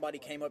 somebody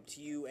came up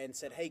to you and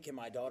said, "Hey, can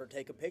my daughter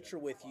take a picture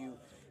with you?"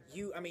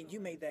 You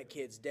made that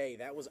kid's day.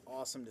 That was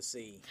awesome to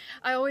see.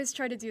 I always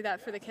try to do that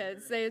for the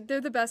kids. They're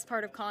the best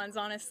part of cons,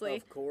 honestly.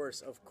 Of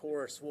course.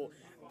 Well,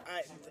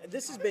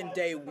 this has been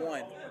day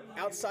one.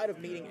 Outside of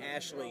meeting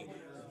Ashley,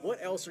 what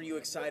else are you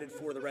excited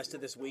for the rest of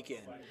this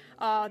weekend?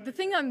 The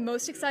thing I'm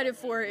most excited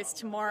for is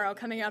tomorrow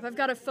coming up. I've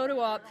got a photo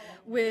op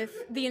with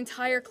the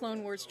entire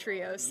Clone Wars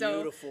trio.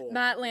 So beautiful.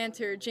 Matt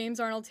Lanter,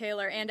 James Arnold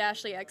Taylor, and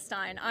Ashley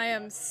Eckstein. I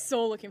am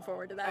so looking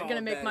forward to that. I'm going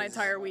to make my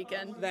entire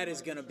weekend. That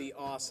is going to be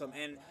awesome.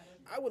 And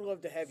I would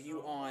love to have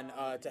you on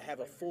to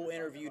have a full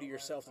interview to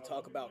yourself to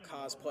talk about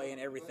cosplay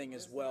and everything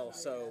as well.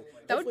 So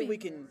hopefully we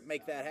can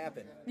make that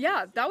happen.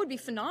 Yeah, that would be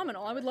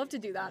phenomenal. I would love to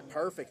do that.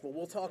 Perfect. Well,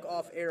 we'll talk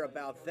off air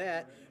about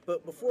that.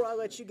 But before I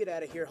let you get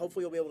out of here,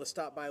 hopefully you'll be able to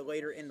stop by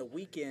later in the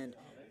weekend.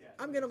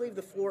 I'm going to leave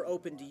the floor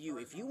open to you.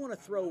 If you want to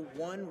throw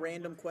one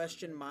random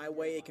question my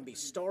way, it can be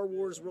Star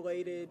Wars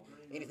related,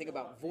 anything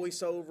about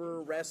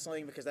voiceover,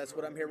 wrestling, because that's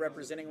what I'm here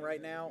representing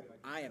right now.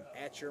 I am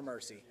at your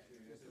mercy.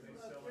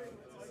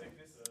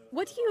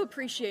 What do you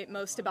appreciate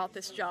most about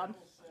this job?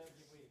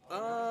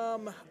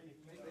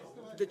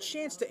 The the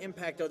chance to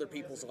impact other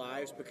people's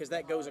lives, because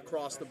that goes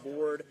across the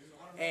board.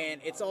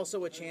 And it's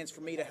also a chance for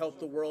me to help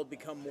the world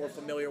become more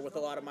familiar with a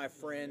lot of my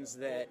friends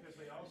that,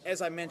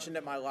 as I mentioned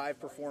at my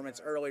live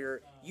performance earlier,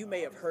 you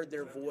may have heard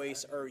their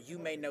voice, or you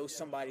may know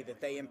somebody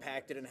that they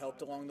impacted and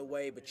helped along the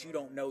way, but you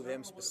don't know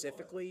them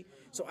specifically.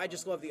 So I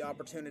just love the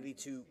opportunity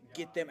to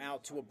get them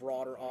out to a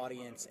broader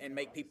audience and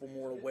make people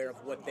more aware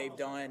of what they've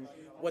done,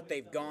 what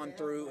they've gone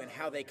through, and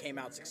how they came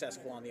out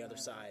successful on the other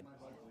side.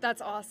 That's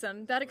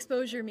awesome. That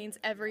exposure means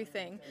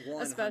everything,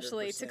 100%.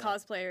 especially to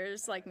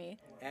cosplayers like me.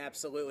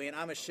 Absolutely, and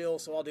I'm a shill,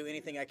 so I'll do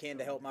anything I can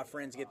to help my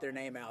friends get their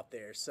name out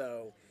there.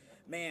 So,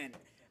 man,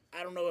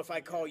 I don't know if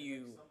I call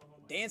you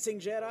Dancing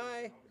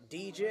Jedi,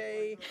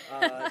 DJ,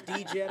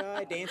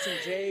 D-Jedi, Dancing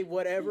J,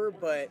 whatever,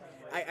 but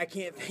I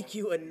can't thank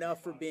you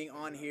enough for being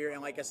on here.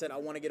 And like I said, I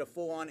want to get a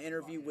full-on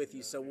interview with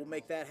you, so we'll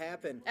make that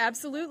happen.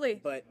 Absolutely.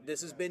 But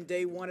this has been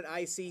day one at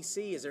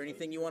ICC. Is there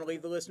anything you want to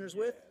leave the listeners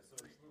with?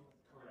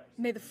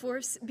 May the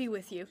Force be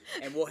with you.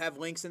 And we'll have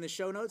links in the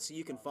show notes so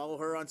you can follow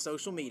her on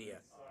social media.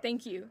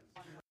 Thank you.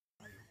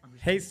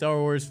 Hey, Star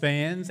Wars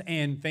fans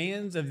and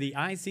fans of the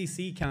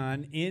ICC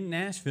Con in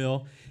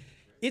Nashville.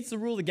 It's the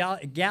Rule the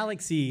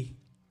Galaxy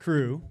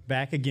crew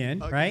back again,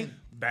 right?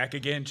 Back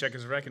again. Check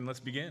his rec and let's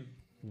begin.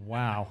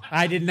 Wow.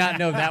 I did not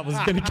know that was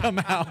going to come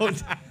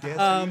out.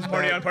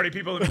 Party on, party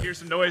people. Let me hear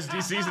some noise.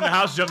 DC's in the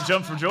house.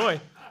 Jump for joy.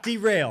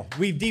 Derail.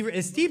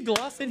 Is Steve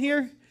Gloss in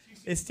here?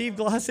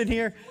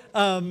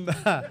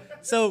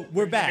 So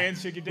we're back.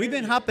 We've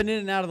been hopping in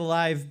and out of the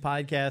live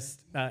podcast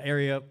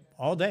area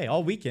all day,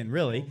 all weekend,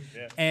 really.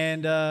 Yeah.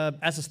 And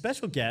as a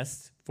special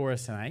guest for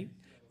us tonight,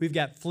 we've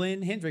got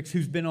Flynn Hendricks,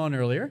 who's been on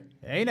earlier.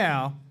 Hey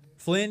now.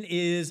 Flynn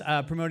is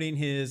promoting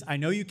his I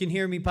Know You Can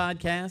Hear Me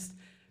podcast.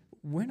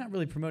 We're not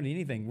really promoting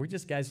anything. We're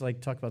just guys who like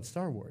to talk about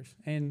Star Wars.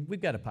 And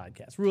we've got a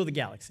podcast, Rule the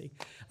Galaxy.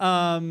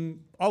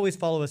 Always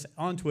follow us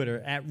on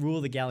Twitter at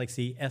Rule the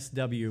Galaxy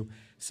SW.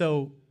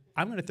 So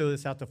I'm going to throw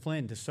this out to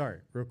Flynn to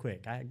start real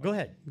quick. Go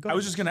ahead. I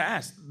was just going to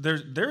ask.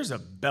 There's a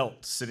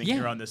belt sitting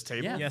here on this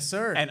table. Yeah. Yes,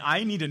 sir. And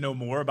I need to know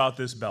more about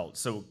this belt.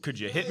 So could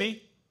you hit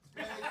me?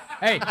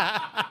 Hey,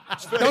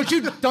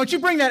 don't you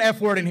bring that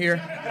F word in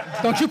here.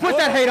 Don't you put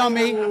that hate on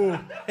me.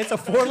 It's a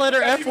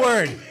 4-letter F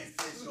word.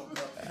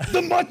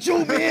 The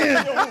Macho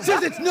Man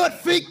says it's not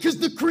fake because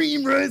the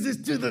cream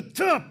rises to the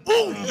top.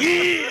 Oh,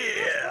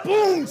 yeah.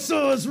 Bone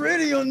Saw's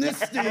ready on this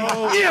stage.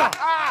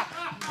 Yeah.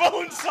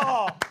 Bone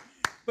Saw.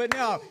 But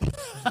no.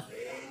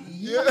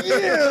 Yeah,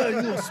 you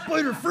little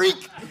spider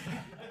freak.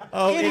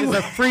 Oh, it is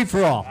a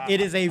free-for-all.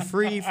 It is a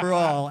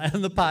free-for-all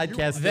on the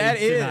podcast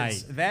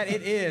tonight. That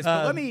it is.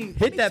 But let me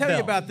tell you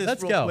about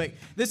this real quick.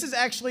 This is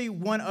actually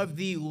one of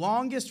the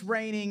longest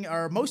reigning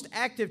or most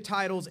active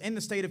titles in the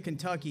state of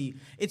Kentucky.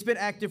 It's been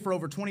active for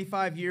over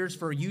 25 years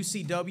for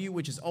UCW,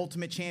 which is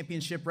Ultimate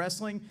Championship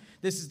Wrestling.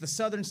 This is the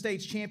Southern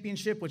States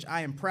Championship, which I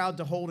am proud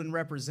to hold and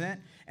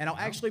represent. And I'll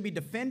actually be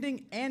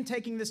defending and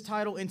taking this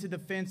title into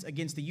defense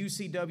against the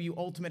UCW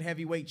Ultimate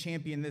Heavyweight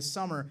Champion this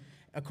summer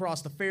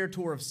across the fair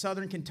tour of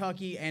Southern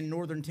Kentucky and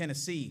Northern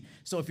Tennessee.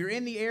 So if you're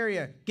in the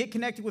area, get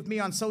connected with me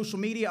on social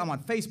media. I'm on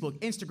Facebook,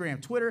 Instagram,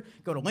 Twitter.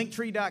 Go to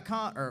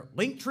linktree.com or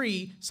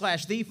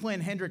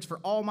linktree/TheFlynnHendricks for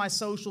all my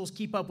socials.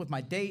 Keep up with my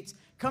dates.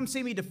 Come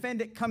see me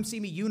defend it. Come see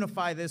me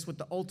unify this with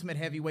the Ultimate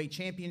Heavyweight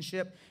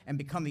Championship and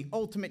become the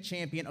ultimate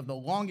champion of the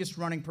longest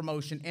running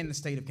promotion in the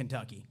state of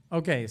Kentucky.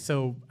 Okay,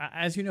 so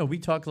as you know, we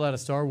talk a lot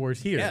of Star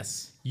Wars here.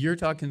 Yes. You're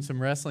talking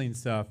some wrestling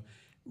stuff.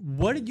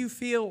 What did you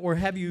feel or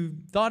have you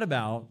thought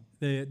about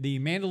the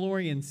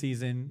Mandalorian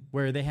season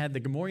where they had the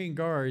Gamorrean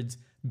guards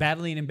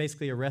battling in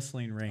basically a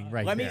wrestling ring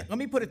Let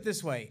me put it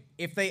this way.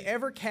 If they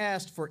ever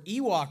cast for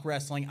Ewok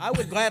wrestling, I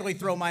would gladly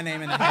throw my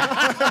name in the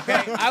hat.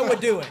 Okay? I would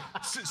do it.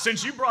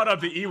 Since you brought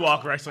up the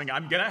Ewok wrestling,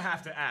 I'm going to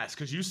have to ask,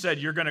 because you said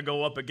you're going to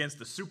go up against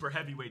the super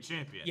heavyweight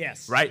champion.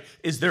 Yes. Right?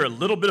 Is there a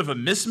little bit of a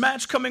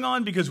mismatch coming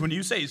on? Because when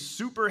you say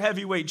super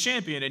heavyweight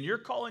champion and you're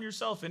calling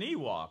yourself an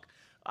Ewok,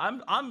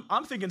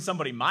 I'm thinking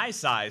somebody my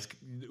size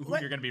who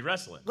you're going to be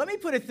wrestling. Let me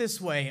put it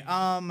this way.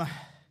 I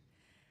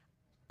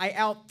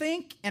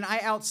outthink and I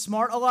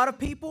outsmart a lot of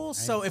people.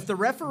 So if the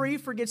referee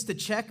forgets to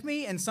check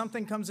me and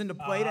something comes into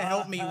play to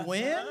help me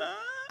win,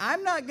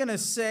 I'm not going to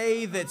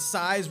say that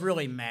size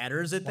really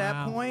matters at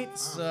that point.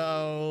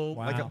 So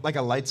Like a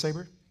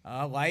lightsaber?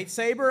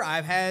 Lightsaber.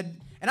 I've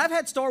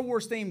had Star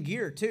Wars themed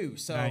gear too.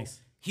 So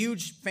nice.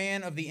 Huge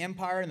fan of the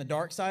Empire and the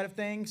dark side of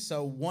things.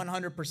 So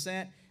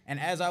 100%. And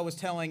as I was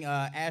telling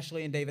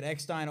Ashley and David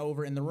Eckstein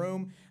over in the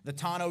room, the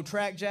Tano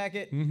track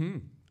jacket,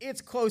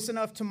 it's close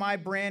enough to my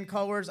brand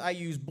colors. I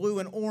use blue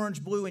and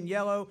orange, blue and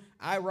yellow.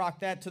 I rock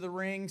that to the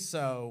ring,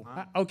 so...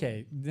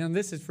 Okay, now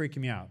this is freaking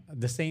me out.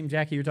 The same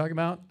jacket you're talking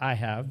about, I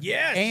have.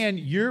 Yes! And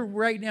you're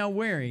right now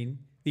wearing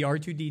the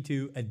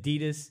R2-D2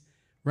 Adidas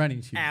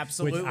running shoes.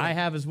 Absolutely. Which I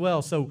have as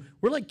well. So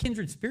we're like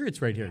kindred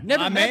spirits right here.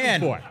 Never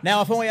met before.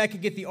 Now, if only I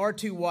could get the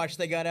R2 watch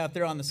they got out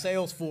there on the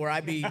sales floor,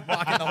 I'd be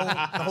rocking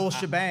the whole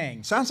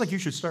shebang. Sounds like you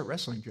should start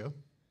wrestling, Joe.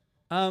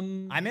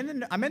 I'm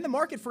in the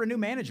market for a new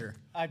manager.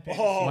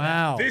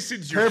 Wow. This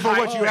is your Careful hype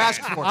what you man.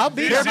 ask for. I'll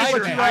be Careful a hype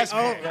what you man. ask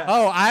for.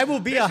 Oh, I will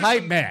be a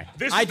hype man.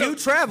 This I is the do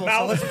travel,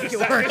 so let's make it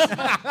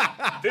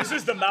work. This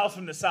is the mouth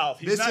from the south.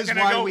 He's This not is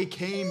gonna why go, we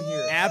came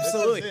here.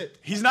 Absolutely. This is it.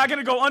 He's not going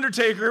to go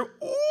Undertaker. Ooh,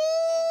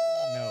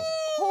 No.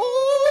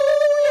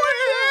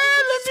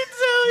 let me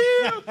tell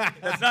you.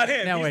 That's not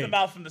him. Now He's wait. the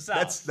mouth from the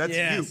south. That's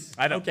you.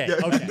 I know. Okay,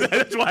 okay.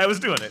 That's why I was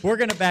doing it. We're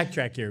going to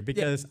backtrack here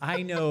because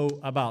I know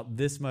about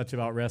this much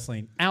about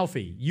wrestling.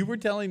 Alfie, you were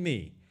telling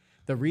me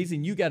the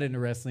reason you got into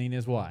wrestling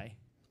is why?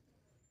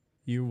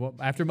 You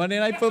after Monday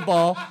Night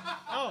Football.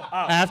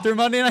 After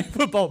Monday Night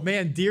Football,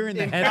 man, deer in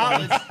the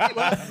headlights.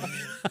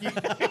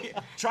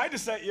 Tried to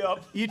set you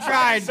up. You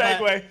tried.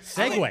 but Segue.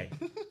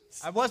 Segue.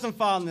 I wasn't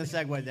following the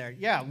segue there.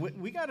 Yeah,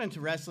 we got into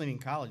wrestling in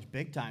college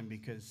big time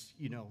because,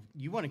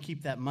 you want to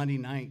keep that Monday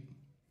night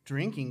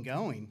drinking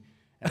going.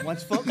 And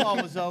once football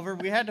was over,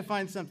 we had to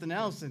find something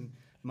else. And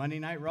Monday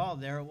Night Raw,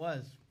 there it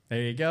was.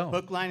 There you go.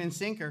 Hook, line, and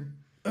sinker.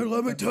 And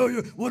let me tell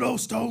you, when old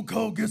Stone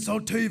Cold gets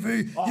on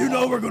TV, you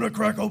know we're going to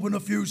crack open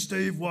a few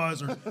Steve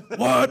Weiser.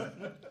 What?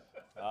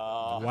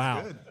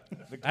 Wow.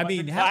 I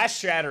mean, the how, glass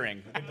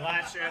shattering. The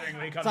glass shattering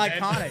when he comes It's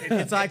iconic.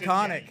 It's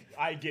iconic.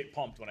 I get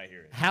pumped when I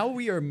hear it. how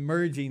we are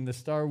merging the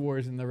Star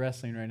Wars and the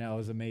wrestling right now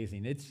is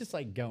amazing. It's just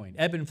like going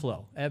ebb and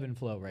flow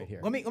right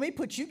here. Let me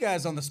put you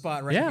guys on the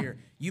spot right Yeah. here.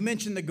 You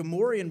mentioned the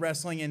Gamorrean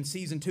wrestling in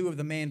season 2 of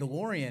The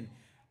Mandalorian.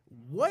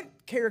 What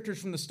characters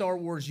from the Star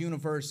Wars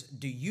universe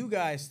do you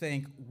guys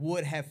think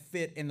would have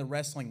fit in the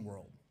wrestling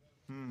world?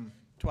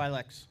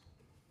 Twi'leks.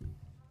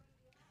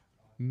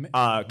 Can Male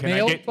I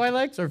get,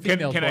 Twi'leks or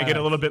female can I get a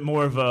Twi'leks? little bit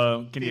more of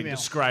a? Can you Female.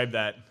 describe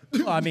that?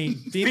 Well, I mean,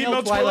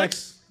 female Female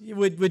Twi'leks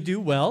would do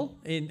well.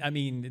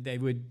 They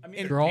would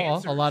draw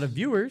dancers. a lot of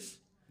viewers.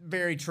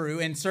 Very true.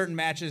 In certain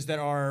matches that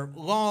are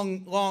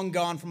long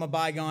gone from a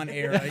bygone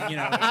era,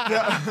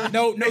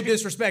 no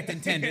disrespect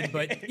intended,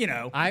 but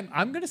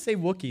I'm going to say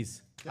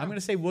Wookiees. I'm going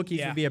to say Wookiees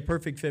Yeah. would be a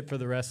perfect fit for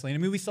the wrestling. I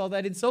mean, we saw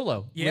that in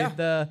Solo. Yeah.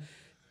 With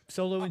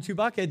Solo and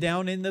Chewbacca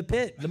down in the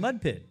pit, the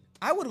mud pit.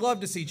 I would love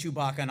to see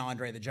Chewbacca and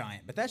Andre the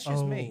Giant, but that's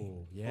just me.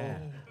 Oh, yeah.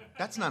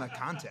 That's not a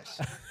contest.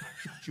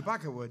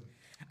 Chewbacca would.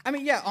 I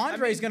mean, yeah,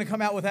 Andre's going to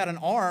come out without an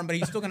arm, but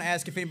he's still going to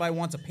ask if anybody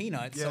wants a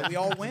peanut, so we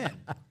all win.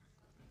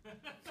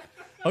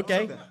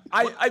 Okay.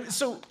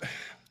 So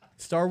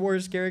Star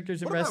Wars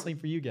characters in What about- wrestling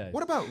for you guys.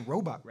 What about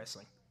robot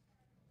wrestling?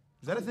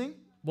 Is that a thing?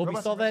 Well, we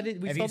Robots saw in that.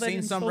 wrestling? We Have saw you that seen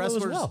in some Solo as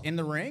wrestlers well. in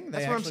the ring? They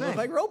That's what I'm actually saying. look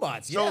like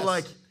robots. So Yes.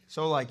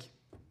 like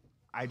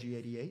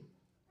IG-88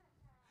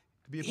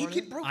 could be a he part of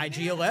get it? broke.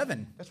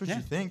 IG-11. That's what you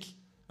think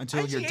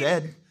until you're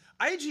dead.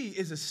 IG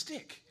is a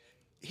stick.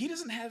 He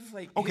doesn't have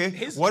like. Okay.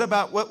 His, What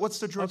about what's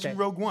the drugs Okay. in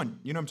Rogue One?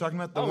 You know what I'm talking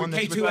about? The Oh, one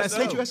that's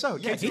K2SO.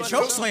 K2SO. Yeah. He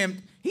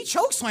chokeslammed. He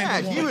chokeslammed Yeah,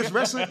 a he woman. was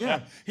wrestling.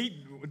 Yeah.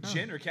 He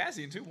Jen or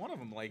Cassian too. One of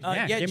them like.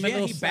 Yeah, Yeah, give him a Jen,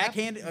 little he slap.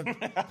 backhanded,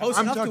 close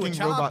I'm enough to a talking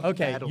chop. robot.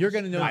 Okay, battles. you're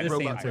going to know Not this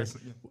robot answer.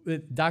 wrestling, yeah.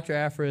 With Dr.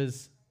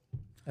 Afra's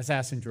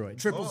assassin droid.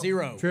 Triple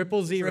zero.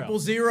 Triple zero. Triple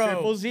zero.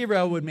 Triple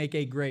zero would make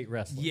a great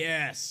wrestler.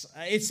 Yes.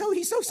 He's so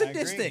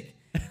sadistic.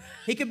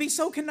 He can be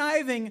so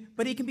conniving,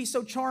 but he can be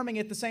so charming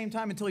at the same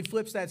time until he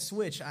flips that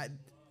switch.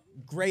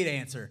 Great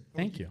answer.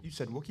 Thank you. You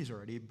said Wookiees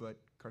already, but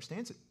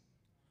Carstanton.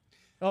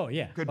 Oh,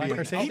 yeah. Could Black be.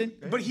 Carstanton?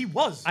 But he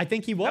was. I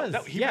think he was.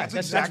 Yeah, That's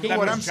that's exactly game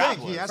what was. I'm job saying.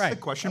 He was. asked Right.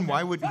 the question,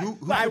 why would who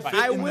I would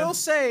fit in will the-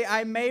 say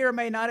I may or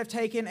may not have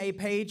taken a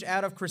page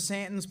out of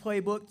Chrysanthemum's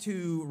playbook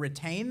to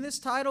retain this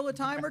title a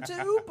time or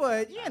two,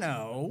 but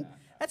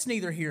that's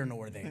neither here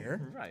nor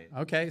there. Right.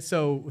 Okay,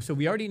 so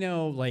we already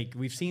know, like,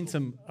 we've seen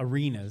some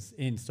arenas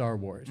in Star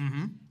Wars.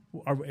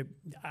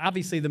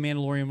 Obviously, the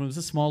Mandalorian was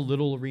a small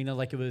little arena,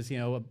 like it was,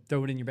 a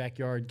throw it in your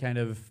backyard kind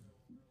of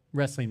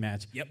wrestling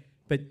match. Yep.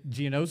 But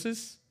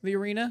Geonosis, the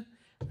arena,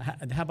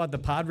 how about the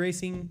pod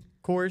racing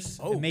course?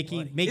 Oh,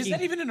 making Is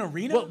that even an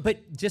arena? well,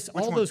 but just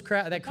all one? those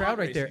that crowd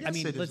right there. racing. I Yes,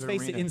 mean, it is let's an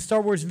face it. arena. In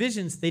Star Wars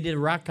Visions, they did a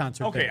rock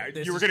concert. okay,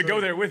 there. you were is gonna go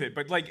true. there with it,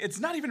 but like it's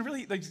not even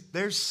really like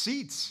There's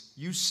seats.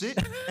 You sit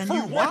and for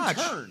you one watch.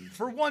 turn.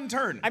 For one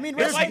turn. I mean,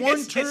 it's there's like one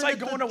it's turn like at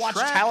going the to watch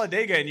track.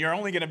 Talladega, and you're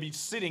only gonna be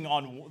sitting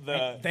on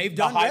the. They've the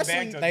done high wrestling.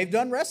 banked- They've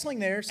done wrestling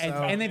there. So.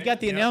 and they've got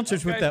the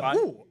announcers with okay, the fine.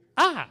 ooh,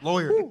 ah.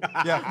 Lawyer.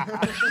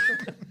 Yeah.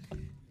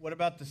 What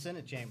about the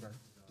Senate chamber?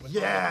 With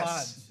Yes. all the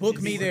pods?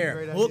 Book me there.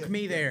 Great Book idea.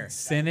 me there.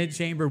 Senate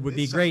chamber would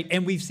be great,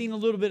 and we've seen a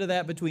little bit of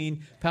that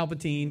between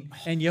Palpatine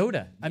and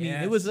Yoda. I mean,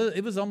 it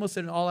was almost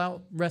an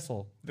all-out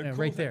wrestle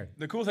right there.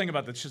 The cool thing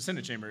about the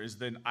Senate chamber is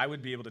then I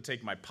would be able to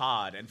take my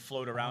pod and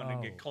float around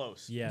and get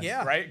close. Yes.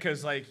 Yeah. Right?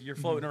 Because like you're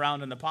floating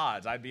around in the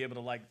pods, I'd be able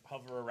to like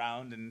hover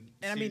around and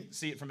I mean,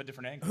 see it from a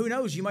different angle. Who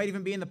knows? You might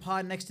even be in the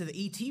pod next to the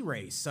ET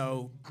race.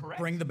 So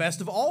bring the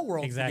best of all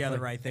worlds Exactly.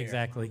 together right there.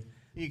 Exactly.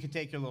 You can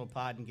take your little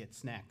pod and get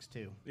snacks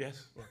too.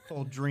 Yes.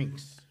 Cold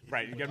drinks.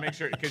 Right. You got to make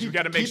sure because you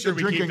got to make keep sure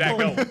the we keep that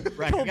drinking going.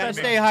 Right. You gotta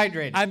stay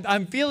hydrated.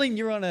 I'm feeling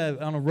you're on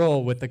a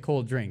roll with the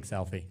cold drinks,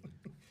 Alfie.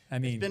 I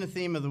mean, It's been a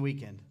theme of the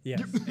weekend.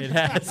 yes, it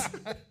has.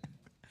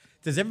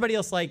 Does everybody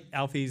else like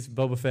Alfie's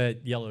Boba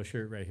Fett yellow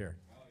shirt right here?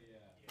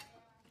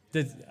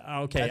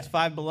 Okay. That's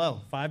Five Below.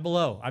 Five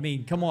Below. I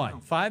mean, come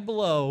on. Five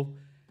Below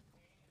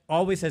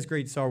always has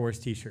great Star Wars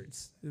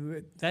T-shirts.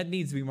 That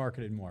needs to be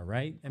marketed more,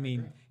 right? I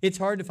mean, it's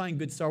hard to find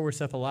good Star Wars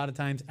stuff a lot of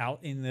times out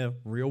in the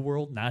real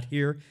world, not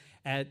here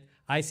at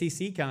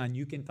ICC Con.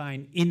 You can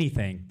find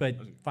anything, but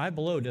Five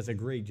Below does a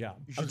great job.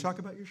 You should talk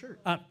about your shirt.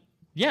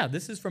 Yeah,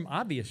 this is from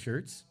Obvious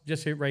Shirts.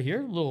 Just here, right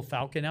here, little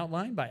Falcon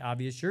outline by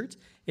Obvious Shirts.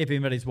 If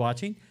anybody's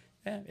watching,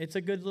 it's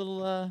a good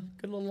little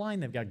line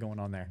they've got going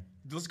on there.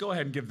 Let's go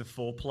ahead and give the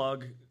full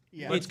plug.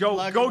 Yeah. Let's go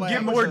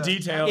give more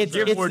details. It's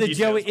a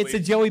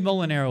please. Joey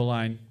Molinaro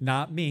line,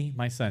 not me,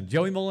 my son.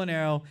 Joey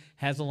Molinaro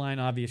has a line,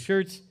 Obvious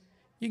Shirts.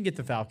 You can get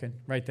the Falcon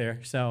right there.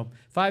 So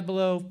Five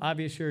Below,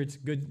 Obvious Shirts,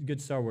 good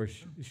Star Wars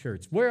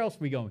shirts. Where else are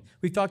we going?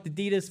 We've talked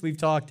Adidas, we've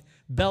talked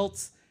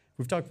belts,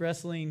 we've talked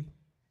wrestling.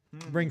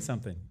 Bring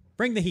something.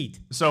 Bring the heat.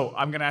 So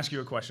I'm going to ask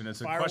you a question.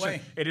 It's a Fire question.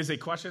 away. It is a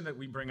question that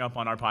we bring up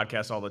on our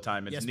podcast all the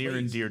time. It's Yes, near and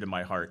please. dear to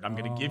my heart. I'm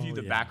going to give you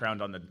the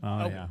background on the.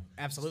 Yeah.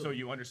 Absolutely. So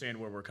you understand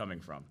where we're coming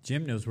from.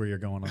 Jim knows where you're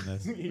going on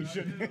this. You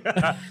should.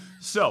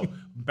 So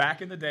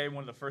back in the day,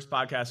 one of the first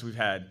podcasts we've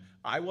had,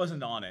 I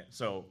wasn't on it.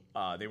 So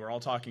they were all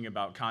talking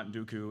about Count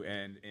Dooku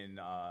and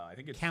I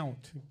think it's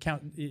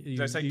Count.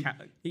 Did I say count?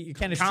 You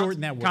kind of Count-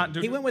 shorten that word. Count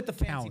Dooku? He went with the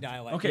fancy Count.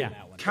 dialect Okay, on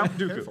that one. Count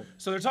Dooku.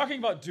 So they're talking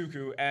about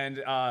Dooku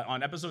and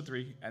on episode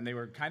 3, and they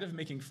were kind of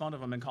making fun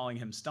of him and calling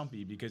him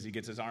Stumpy because he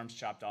gets his arms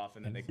chopped off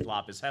and then they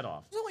lop his head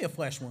off. It's only a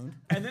flesh wound.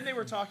 And then they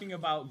were talking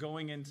about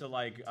going into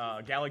like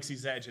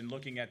Galaxy's Edge and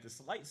looking at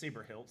this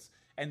lightsaber hilts.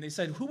 And they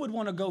said, who would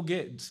want to go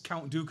get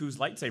Count Dooku's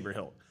lightsaber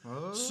hilt?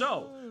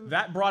 So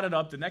that brought it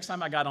up. The next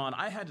time I got on,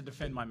 I had to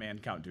defend my man,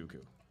 Count Dooku.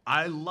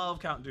 I love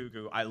Count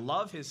Dooku. I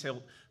love his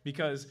hilt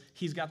because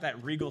he's got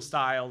that regal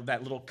style,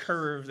 that little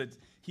curve, that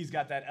he's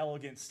got that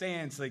elegant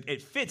stance. Like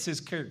it fits his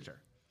character.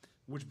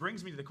 Which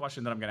brings me to the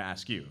question that I'm going to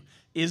ask you.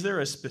 Is there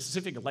a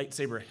specific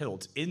lightsaber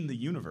hilt in the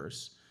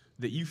universe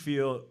that you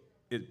feel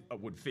it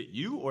would fit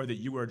you or that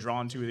you are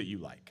drawn to that you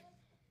like?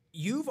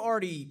 You've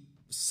already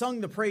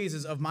sung the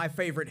praises of my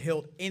favorite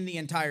hilt in the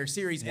entire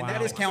series, and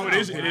that is Count So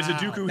Dooku. it is a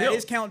Dooku hilt. That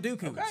is Count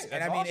Dooku's. Okay,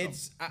 and that's I mean,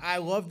 awesome. I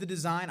love the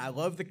design. I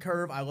love the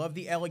curve. I love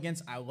the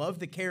elegance. I love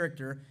the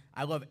character.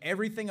 I love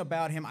everything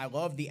about him. I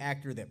love the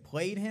actor that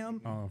played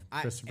him.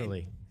 Christopher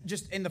Lee.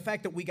 Just in the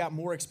fact that we got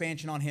more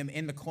expansion on him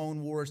in the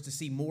Clone Wars to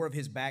see more of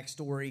his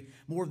backstory,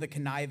 more of the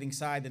conniving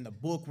side than the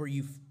book where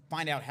you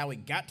find out how he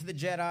got to the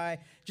Jedi.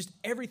 Just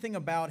everything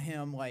about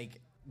him,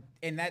 like,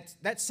 and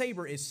that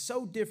saber is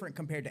so different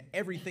compared to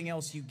everything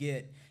else you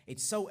get.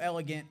 It's so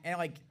elegant, and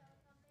like,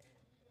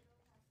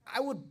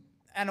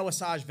 I know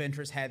Asajj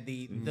Ventress had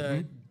the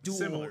dual,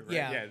 Similar, right?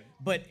 Yeah.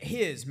 but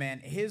his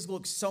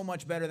looks so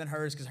much better than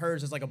hers because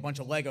hers is like a bunch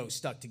of Legos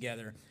stuck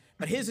together.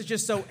 But his is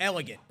just so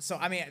elegant. So,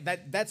 I mean,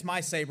 that's my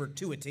saber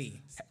to a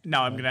T.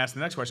 Now, I'm going to ask the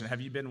next question. Have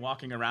you been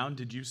walking around?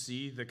 Did you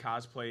see the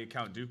cosplay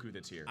Count Dooku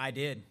that's here? I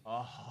did.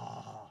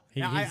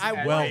 He's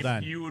I well a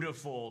done.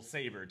 beautiful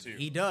saber, too.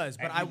 He does,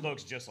 but and he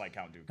looks just like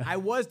Count Dooku. I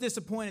was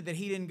disappointed that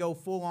he didn't go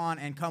full on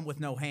and come with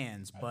no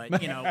hands.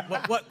 But, you know,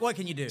 what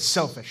can you do?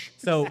 Selfish.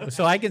 So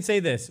I can say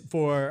this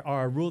for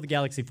our Rule of the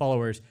Galaxy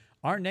followers.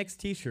 Our next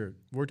T-shirt,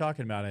 we're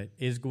talking about it,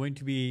 is going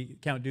to be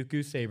Count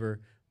Dooku's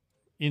saber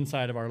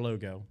inside of our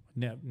logo.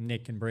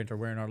 Nick and Brent are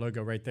wearing our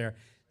logo right there.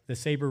 The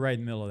saber right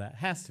in the middle of that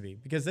has to be,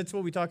 because that's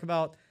what we talk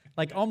about.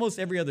 Like almost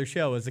every other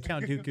show is the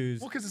Count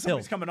Dooku's. Well, because hilt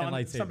somebody's coming and on.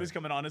 lightsaber. Somebody's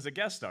coming on as a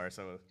guest star.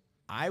 So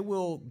I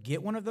will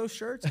get one of those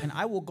shirts, and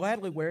I will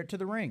gladly wear it to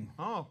the ring.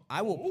 Oh.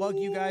 I will plug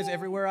you guys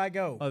everywhere I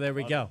go. Oh, there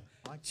we go.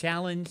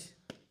 Challenge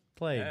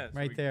play Yeah, so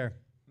right we- there.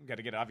 we got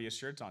to get obvious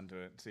shirts onto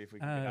it. See if we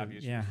can get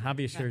obvious Yeah, shirts.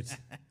 obvious shirts.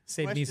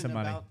 Save me Question some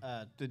money.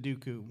 about the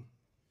Dooku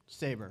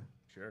saber.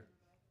 Sure.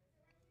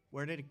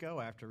 Where did it go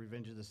after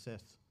Revenge of the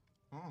Sith?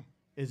 Oh.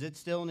 Is it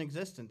still in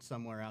existence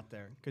somewhere out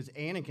there? Because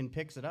Anakin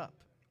picks it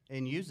up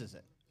and uses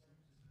it.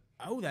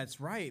 Oh, that's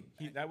right.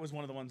 That was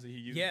one of the ones that he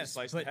used Yes, to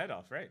slice the but- head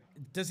off, right?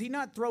 Does he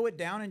not throw it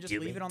down and just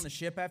leave it on the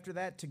ship after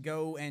that to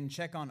go and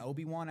check on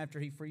Obi-Wan after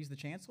he frees the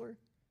Chancellor?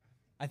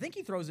 I think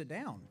he throws it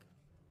down.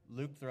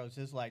 Luke throws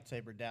his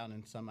lightsaber down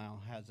and somehow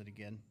has it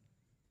again.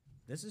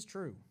 This is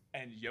true.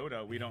 And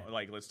Yoda, we don't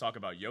like. Let's talk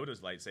about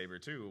Yoda's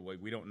lightsaber too. Like,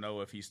 we don't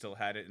know if he still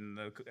had it in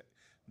the.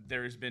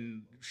 There's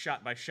been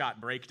shot by shot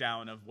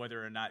breakdown of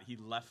whether or not he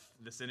left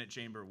the Senate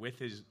chamber with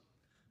his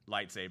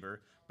lightsaber,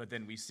 but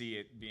then we see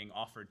it being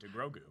offered to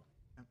Grogu.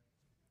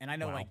 And I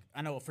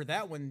know, for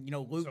that one, you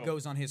know, Luke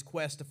goes on his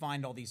quest to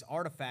find all these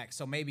artifacts.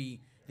 So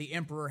maybe the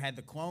Emperor had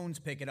the clones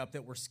pick it up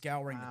that were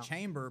scouring the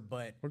chamber.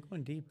 But We're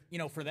going deep. you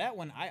know, for that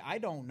one, I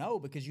don't know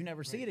because you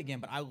never see it again.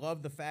 But I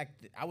love the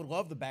fact that I would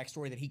love the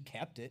backstory that he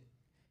kept it,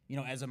 you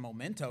know, as a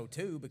memento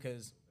too.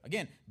 Because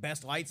again,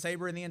 best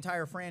lightsaber in the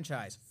entire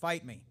franchise.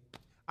 Fight me.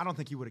 I don't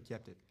think he would have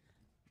kept it.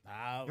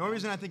 The only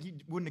reason I think he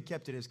wouldn't have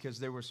kept it is because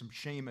there was some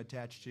shame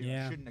attached to it.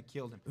 Yeah. I shouldn't have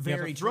killed him.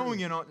 Very So throwing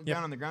true. it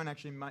down on the ground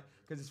actually might,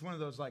 because it's one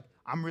of those like,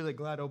 I'm really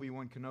glad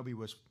Obi-Wan Kenobi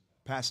was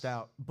passed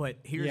out. But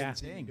here's Yeah. the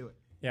thing: Do it.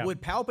 Yeah.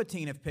 would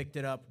Palpatine have picked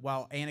it up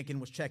while Anakin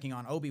was checking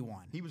on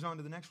Obi-Wan? He was on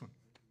to the next one.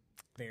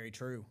 Very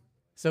true.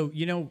 So,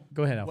 you know,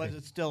 go ahead, Was Alfie.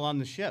 it still on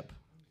the ship?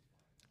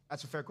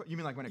 That's a fair question. You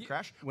mean like when it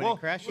crashed? When it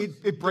crashes?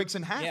 It breaks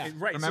in half. Yeah.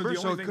 Right. Remember?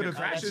 So the only thing that have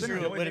crashes, true.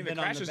 the It only would thing have that been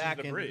on the crashes is back the end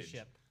of the bridge.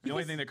 ship. The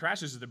only thing that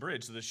crashes is the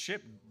bridge, so the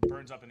ship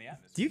burns up in the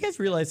atmosphere. Do you guys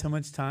realize how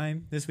much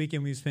time this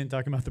weekend we've spent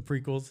talking about the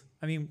prequels?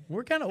 I mean,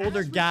 we're kind of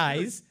older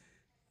guys,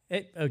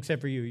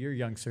 except for you. You're a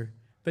youngster.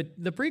 But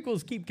the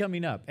prequels keep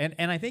coming up.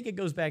 And I think it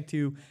goes back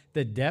to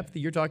the depth that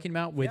you're talking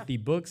about with the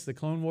books, the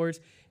Clone Wars.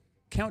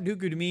 Count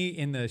Dooku, to me,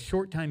 in the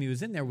short time he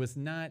was in there, was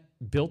not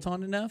built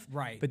on enough.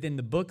 Right. But then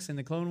the books and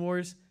the Clone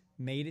Wars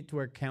made it to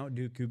where Count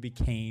Dooku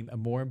became a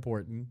more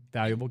important,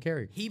 valuable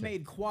character. He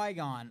made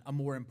Qui-Gon a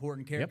more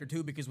important character,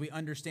 too, because we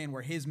understand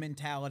where his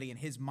mentality and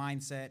his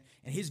mindset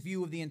and his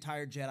view of the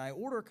entire Jedi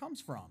Order comes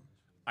from.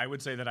 I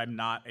would say that I'm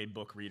not a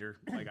book reader.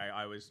 Like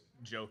I always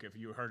joke, if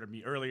you heard of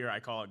me earlier,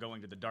 I call it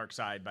going to the dark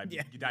side by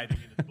diving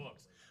into the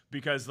books.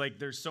 Because like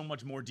there's so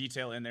much more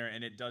detail in there,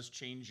 and it does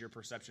change your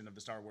perception of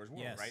the Star Wars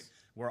world, right?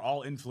 We're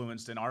all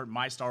influenced, and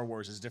my Star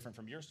Wars is different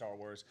from your Star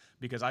Wars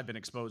because I've been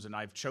exposed and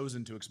I've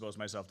chosen to expose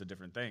myself to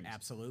different things.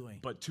 Absolutely.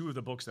 But two of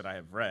the books that I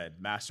have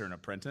read, Master and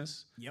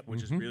Apprentice,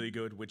 which is really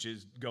good, which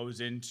goes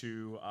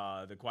into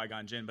the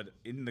Qui-Gon Jinn, but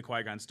in the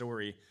Qui-Gon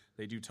story,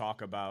 they do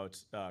talk about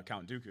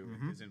Count Dooku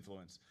and his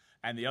influence.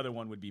 And the other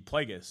one would be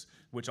Plagueis,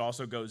 which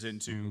also goes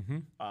into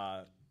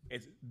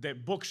the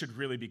book should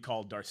really be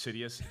called Darth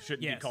Sidious. It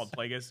shouldn't be called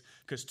Plagueis,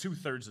 because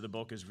 2/3 of the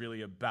book is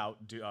really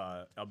about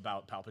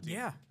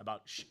Palpatine,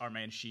 about our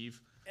man Sheev.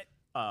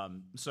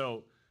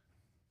 So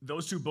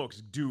those two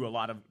books do a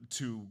lot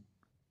to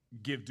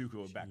give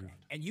Dooku a background.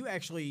 And you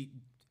actually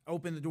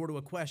opened the door to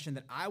a question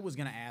that I was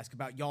going to ask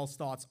about y'all's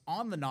thoughts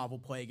on the novel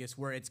Plagueis,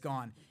 where it's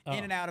gone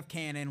in and out of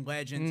canon,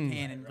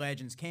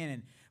 legends,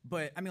 canon.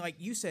 But, I mean, like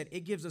you said,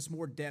 it gives us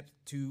more depth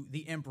to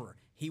the Emperor.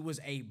 He was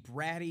a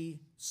bratty,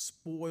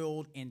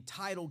 spoiled,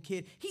 entitled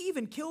kid. He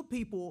even killed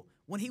people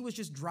when he was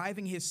just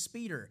driving his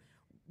speeder.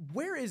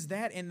 Where is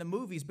that in the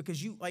movies?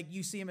 Because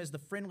you see him as the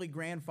friendly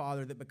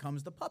grandfather that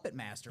becomes the puppet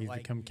master. He's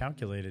become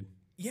calculated.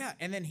 Yeah,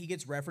 and then he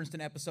gets referenced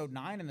in Episode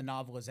 9 in the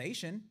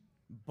novelization.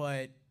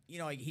 But,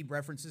 he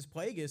references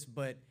Plagueis.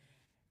 But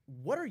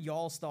what are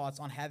y'all's thoughts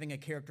on having a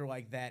character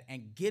like that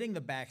and getting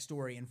the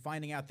backstory and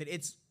finding out that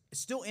it's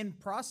still in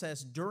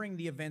process during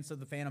the events of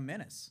The Phantom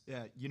Menace?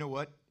 Yeah, you know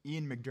what?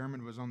 Ian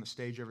McDermott was on the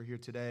stage over here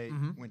today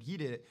when he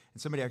did it,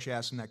 and somebody actually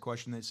asked him that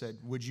question. They said,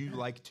 would you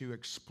like to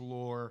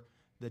explore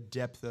the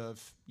depth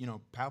of,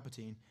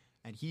 Palpatine?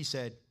 And he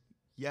said,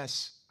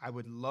 yes, I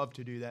would love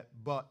to do that,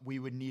 but we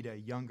would need a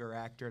younger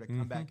actor to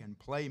come back and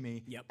play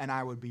me, and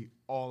I would be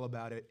all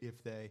about it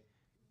if they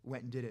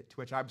went and did it, to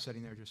which I'm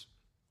sitting there just...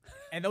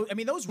 And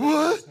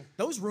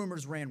those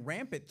rumors ran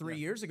rampant 3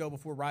 years ago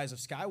before Rise of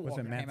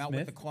Skywalker came out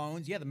with the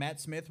clones. Yeah, the Matt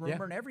Smith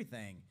rumor and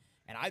everything.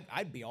 And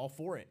I'd be all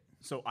for it.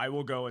 So I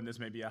will go, and this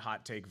may be a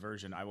hot take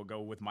version, I will go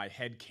with my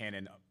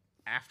headcanon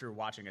after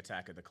watching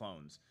Attack of the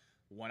Clones.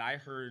 When I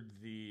heard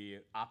the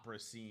opera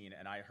scene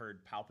and I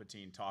heard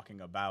Palpatine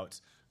talking about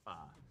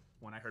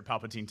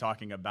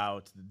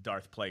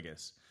Darth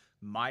Plagueis,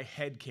 my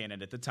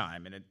headcanon at the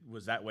time, and it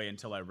was that way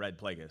until I read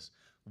Plagueis,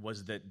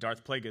 was that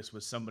Darth Plagueis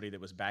was somebody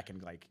that was back in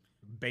like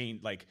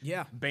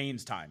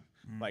Bane's time.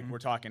 Like we're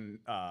talking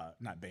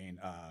not Bane,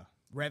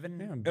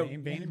 Revan?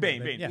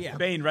 Bane. Yeah.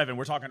 Bane, Revan.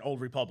 We're talking Old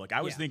Republic.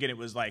 I was thinking it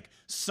was like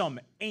some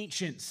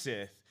ancient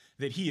Sith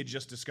that he had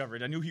just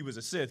discovered. I knew he was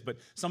a Sith, but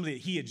somebody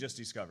that he had just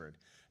discovered.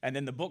 And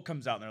then the book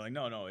comes out and they're like,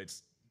 no,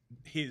 it's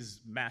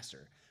his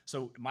master.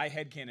 So my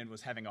headcanon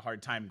was having a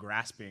hard time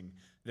grasping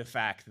the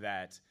fact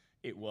that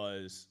it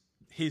was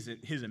his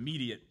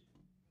immediate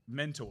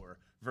mentor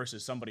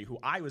versus somebody who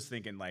I was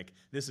thinking, like,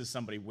 this is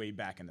somebody way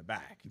back in the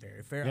back.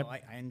 Very fair.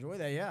 I enjoy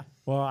that, yeah.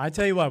 Well, I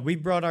tell you what, we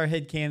brought our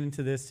headcanon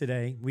to this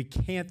today. We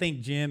can't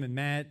thank Jim and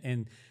Matt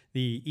and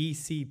the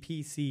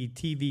ECPC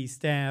TV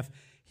staff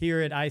here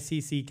at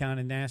ICCCon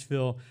in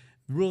Nashville.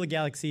 Rule of the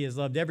Galaxy has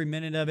loved every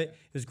minute of it.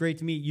 It was great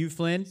to meet you,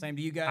 Flynn. Same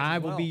to you guys. I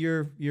will be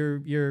your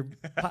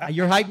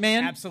hype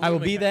man. Absolutely. I will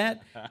be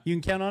that. You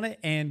can count on it,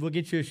 and we'll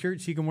get you a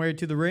shirt so you can wear it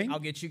to the ring. I'll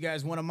get you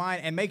guys one of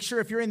mine. And make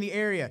sure if you're in the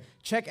area,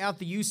 check out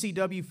the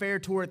UCW Fair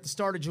Tour at the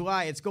start of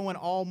July. It's going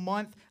all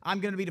month. I'm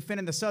going to be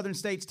defending the Southern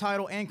States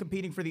title and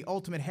competing for the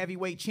Ultimate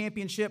Heavyweight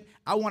Championship.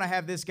 I want to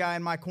have this guy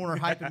in my corner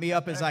hyping me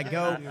up as I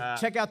go.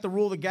 Check out the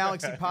Rule of the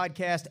Galaxy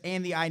podcast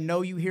and the I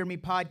Know You Hear Me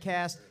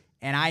podcast.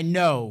 And I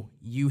know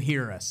you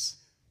hear us.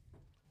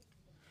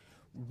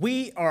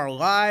 We are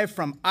live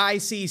from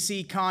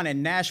ICCCon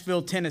in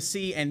Nashville,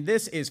 Tennessee, and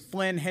this is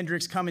Flynn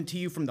Hendricks coming to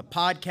you from the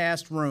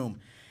podcast room.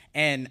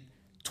 And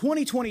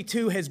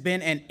 2022 has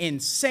been an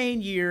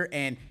insane year,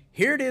 and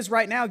here it is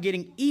right now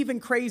getting even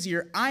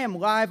crazier. I am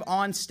live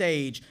on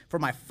stage for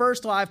my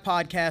first live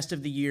podcast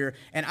of the year,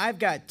 and I've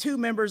got two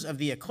members of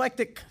the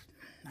eclectic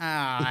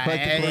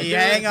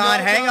Hang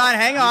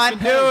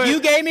on. You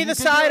gave me the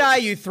side eye.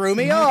 You threw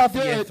me off.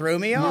 You threw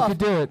me off. You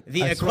could do it.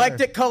 The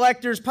Eclectic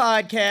Collectors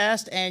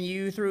podcast, and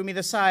you threw me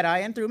the side eye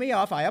and threw me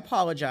off. I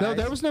apologize. No,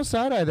 there was no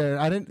side eye there.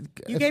 I didn't.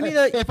 You gave me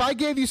the. If I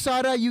gave you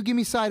side eye, you give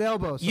me side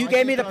elbow. So you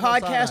gave me the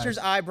podcaster's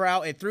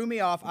eyebrow. It threw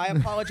me off. I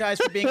apologize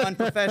for being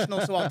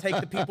unprofessional, so I'll take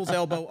the people's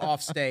elbow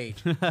off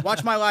stage.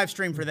 Watch my live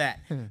stream for that.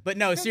 But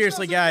no,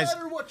 seriously, guys. Doesn't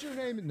matter what your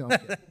name is. No,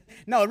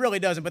 no, it really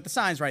doesn't, but the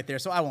sign's right there,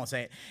 so I won't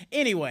say it.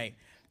 Anyway,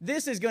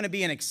 this is going to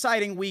be an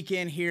exciting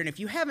weekend here, and if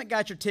you haven't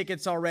got your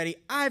tickets already,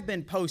 I've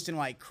been posting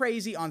like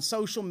crazy on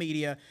social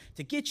media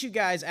to get you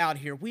guys out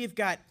here. We've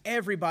got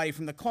everybody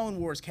from the Clone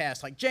Wars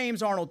cast, like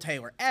James Arnold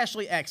Taylor,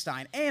 Ashley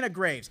Eckstein, Anna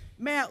Graves,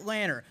 Matt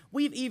Lanner.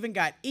 We've even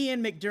got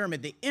Ian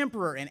McDermott, the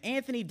Emperor, and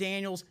Anthony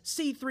Daniels,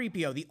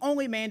 C-3PO, the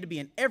only man to be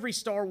in every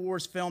Star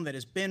Wars film that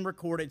has been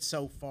recorded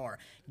so far.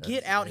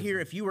 Get out here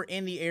if you are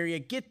in the area.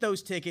 Get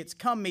those tickets.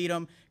 Come meet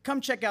them. Come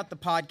check out the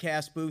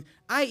podcast booth.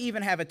 I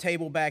even have a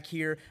table back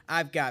here.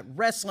 I've got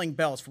wrestling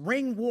belts,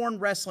 ring-worn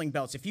wrestling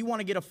belts, if you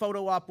want to get a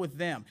photo op with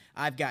them.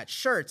 I've got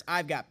shirts.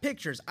 I've got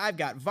pictures. I've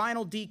got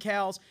vinyl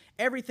decals.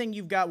 Everything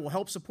you've got will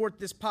help support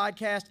this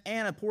podcast,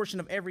 and a portion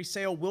of every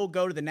sale will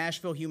go to the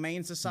Nashville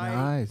Humane Society.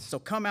 Nice. So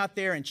come out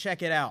there and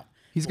check it out.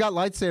 He's got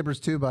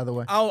lightsabers too, by the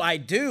way. Oh, I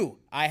do.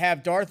 I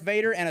have Darth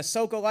Vader and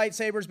Ahsoka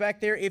lightsabers back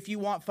there. If you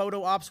want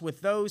photo ops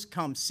with those,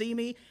 come see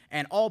me.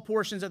 And all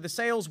portions of the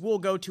sales will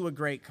go to a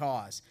great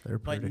cause. They're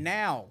pretty. But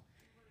now,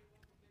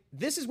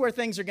 this is where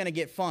things are going to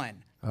get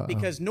fun.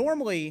 Because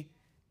normally,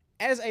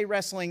 as a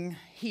wrestling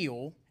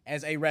heel,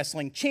 as a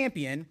wrestling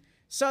champion,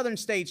 Southern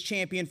States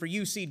champion for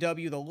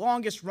UCW, the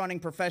longest running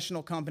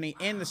professional company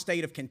in the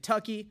state of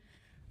Kentucky,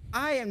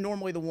 I am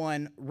normally the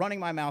one running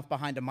my mouth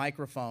behind a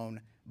microphone.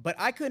 But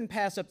I couldn't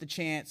pass up the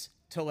chance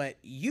to let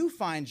you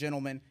fine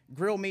gentlemen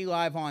grill me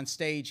live on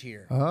stage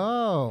here.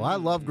 Oh, I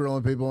love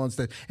grilling people on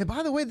stage. And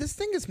by the way, this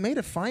thing is made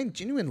of fine,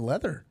 genuine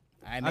leather.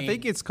 I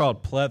think it's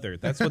called pleather.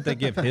 That's what they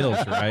give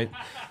hills, right?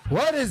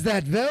 What is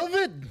that,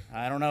 velvet?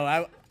 I don't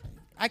know.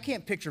 I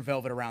can't picture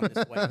velvet around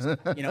this place,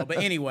 But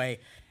anyway,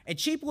 a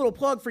cheap little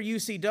plug for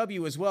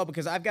UCW as well,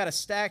 because I've got a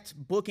stacked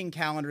booking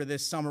calendar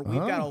this summer.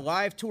 We've got a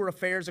live tour of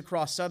fairs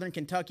across Southern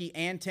Kentucky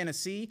and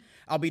Tennessee.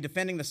 I'll be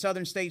defending the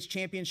Southern States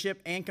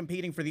Championship and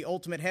competing for the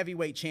Ultimate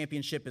Heavyweight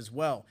Championship as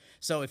well.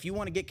 So if you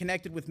want to get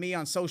connected with me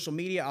on social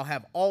media, I'll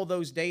have all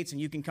those dates,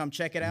 and you can come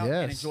check it out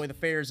and enjoy the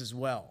fairs as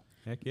well.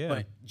 Heck yeah.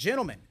 But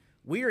gentlemen,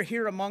 we are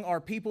here among our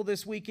people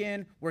this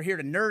weekend. We're here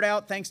to nerd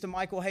out thanks to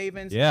Michael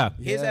Havens. Yeah.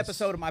 His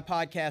episode of my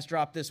podcast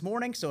dropped this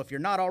morning, so if you're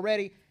not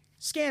already,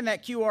 scan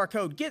that QR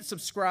code, get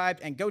subscribed,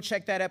 and go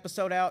check that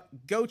episode out.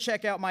 Go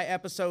check out my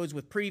episodes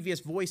with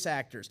previous voice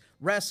actors,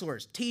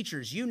 wrestlers,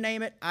 teachers, you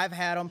name it, I've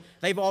had them.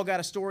 They've all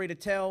got a story to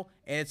tell,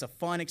 and it's a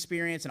fun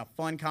experience and a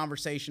fun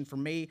conversation for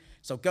me.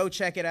 So go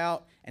check it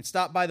out and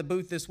stop by the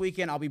booth this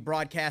weekend. I'll be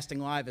broadcasting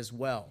live as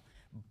well.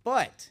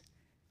 But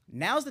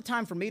now's the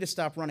time for me to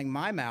stop running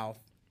my mouth.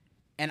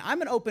 And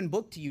I'm an open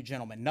book to you,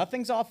 gentlemen.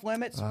 Nothing's off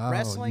limits.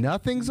 Wrestling,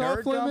 nothing's off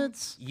nerddom,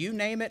 limits. You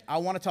name it, I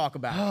want to talk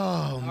about it.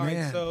 Oh, All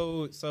man.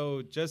 right,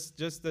 so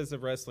just as a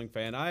wrestling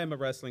fan, I am a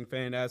wrestling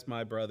fan, as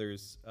my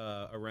brothers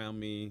around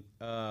me.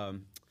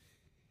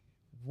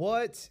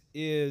 What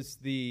is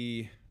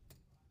the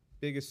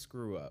biggest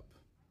screw up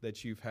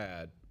that you've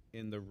had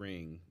in the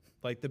ring?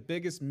 Like the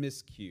biggest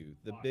miscue,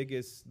 the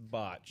biggest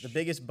botch. The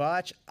biggest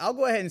botch? I'll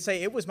go ahead and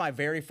say it was my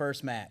very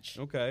first match.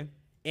 Okay.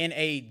 In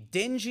a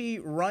dingy,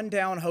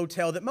 rundown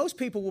hotel that most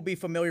people will be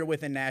familiar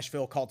with in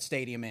Nashville called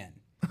Stadium Inn.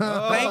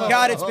 Thank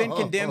God it's been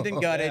condemned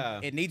and gutted.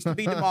 Yeah. It needs to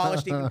be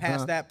demolished even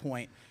past that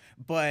point.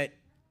 But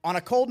on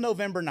a cold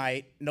November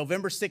night,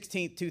 November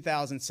 16th,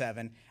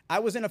 2007, I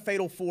was in a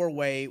fatal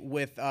four-way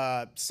with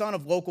son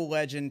of local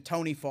legend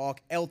Tony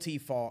Falk, LT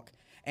Falk,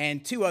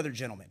 and two other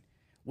gentlemen.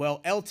 Well,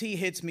 LT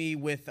hits me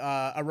with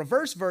a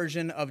reverse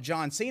version of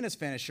John Cena's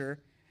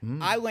finisher.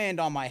 I land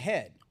on my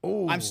head.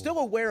 Ooh. I'm still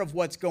aware of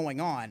what's going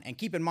on, and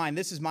keep in mind,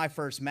 this is my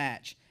first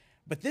match.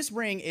 But this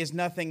ring is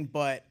nothing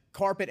but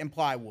carpet and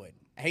plywood.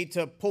 I hate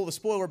to pull the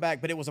spoiler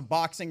back, but it was a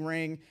boxing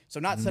ring, so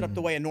not set up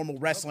the way a normal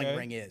wrestling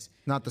ring is.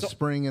 Not the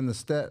spring and the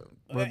step.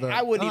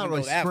 I wouldn't even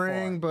really go that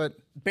spring, far. But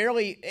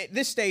barely.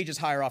 This stage is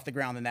higher off the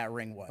ground than that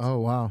ring was. Oh,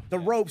 wow. The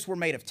ropes were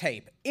made of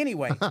tape.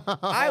 Anyway,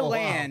 I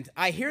land.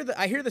 Wow. I hear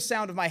the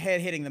sound of my head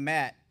hitting the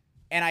mat,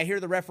 and I hear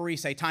the referee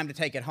say, "Time to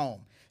take it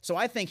home." So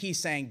I think he's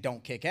saying,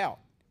 "Don't kick out."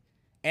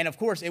 And, of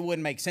course, it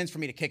wouldn't make sense for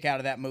me to kick out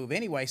of that move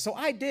anyway, so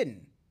I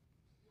didn't.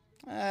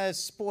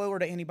 Spoiler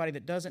to anybody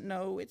that doesn't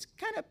know, it's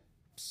kind of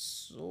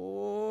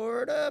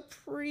sort of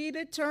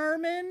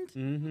predetermined.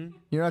 Mm-hmm.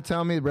 You're not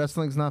telling me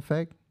wrestling's not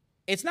fake?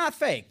 It's not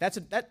fake.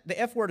 The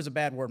F word is a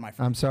bad word, my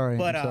friend. I'm sorry.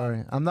 But, I'm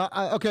sorry. I'm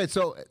not. Okay,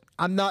 so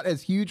I'm not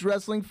as huge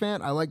wrestling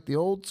fan. I like the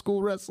old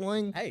school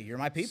wrestling. Hey, you're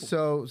my people.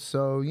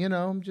 So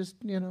I'm just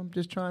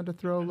trying to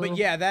throw a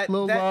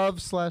little,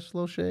 love /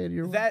 little shade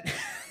your way.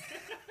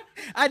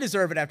 I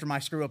deserve it after my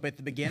screw up at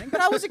the beginning,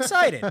 but I was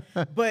excited.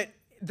 But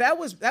that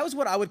was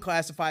what I would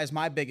classify as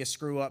my biggest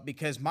screw up,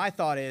 because my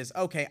thought is,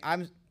 okay,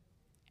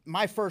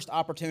 my first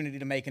opportunity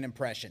to make an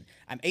impression.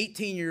 I'm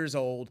 18 years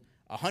old,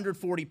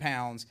 140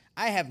 pounds.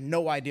 I have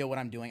no idea what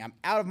I'm doing. I'm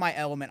out of my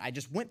element. I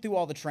just went through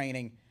all the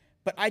training,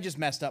 but I just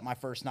messed up my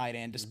first night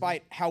in,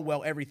 despite how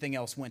well everything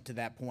else went to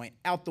that point.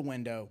 Out the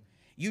window.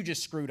 You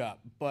just screwed up.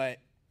 But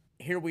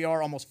here we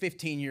are almost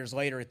 15 years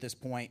later at this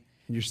point.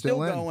 You're still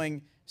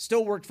going,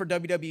 still worked for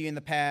WWE in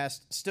the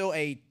past, still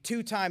a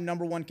 2-time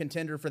 #1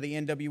 contender for the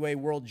NWA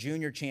World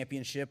Junior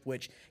Championship,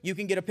 which you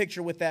can get a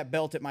picture with that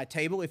belt at my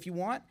table if you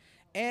want.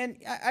 And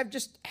I've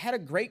just had a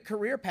great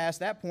career past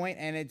that point,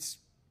 and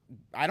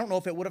I don't know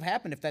if it would have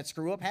happened if that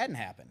screw-up hadn't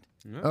happened.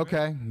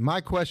 Okay,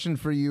 my question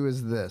for you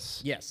is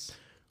this. Yes.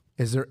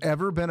 Has there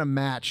ever been a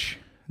match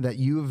that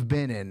you have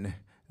been in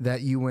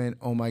that you went,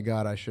 oh my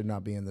God, I should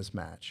not be in this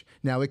match?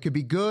 Now, it could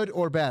be good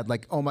or bad.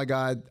 Like, oh my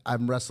God,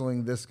 I'm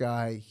wrestling this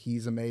guy,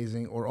 he's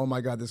amazing. Or, oh my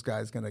God, this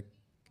guy's gonna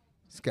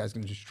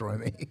destroy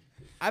me.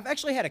 I've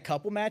actually had a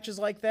couple matches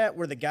like that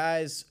where the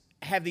guys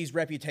have these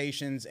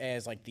reputations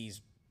as like these,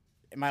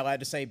 am I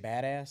allowed to say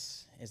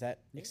badass? Is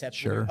that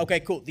acceptable? Sure. Okay,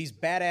 cool. These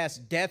badass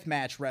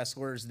deathmatch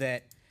wrestlers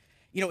that,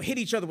 hit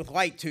each other with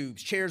light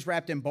tubes, chairs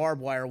wrapped in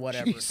barbed wire,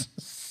 whatever.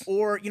 Jesus.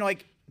 Or,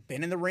 like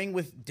been in the ring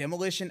with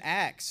Demolition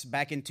Axe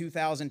back in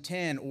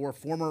 2010, or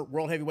former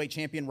World Heavyweight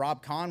Champion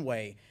Rob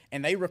Conway,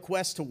 and they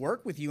request to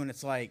work with you, and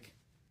it's like,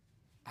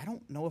 I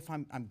don't know if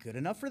I'm good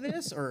enough for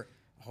this, or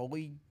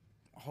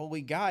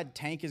holy God,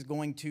 Tank is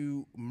going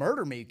to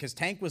murder me, because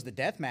Tank was the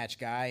deathmatch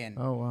guy, and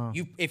oh, wow.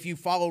 If you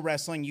follow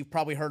wrestling, you've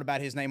probably heard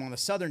about his name on the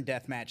Southern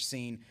deathmatch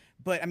scene.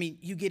 But I mean,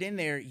 you get in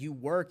there, you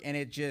work, and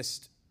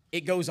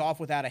it goes off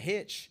without a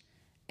hitch,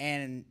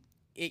 and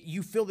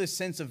you feel this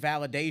sense of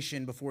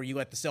validation before you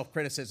let the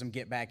self-criticism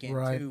get back in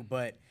too.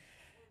 But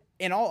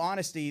in all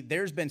honesty,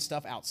 there's been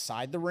stuff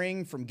outside the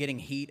ring, from getting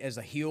heat as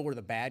a heel or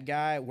the bad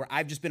guy, where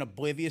I've just been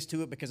oblivious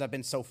to it because I've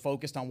been so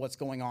focused on what's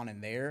going on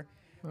in there.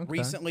 Okay.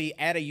 Recently,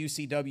 at a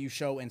UCW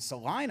show in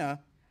Salina,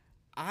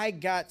 I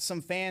got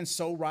some fans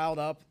so riled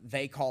up,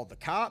 they called the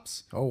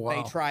cops. Oh,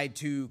 wow. They tried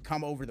to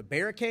come over the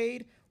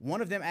barricade. One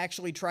of them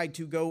actually tried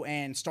to go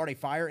and start a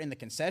fire in the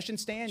concession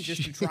stand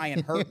just to try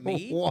and hurt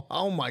me.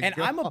 Oh, my God.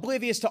 And I'm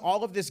oblivious to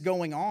all of this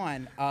going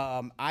on.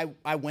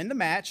 I win the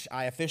match.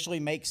 I officially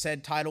make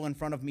said title in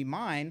front of me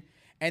mine.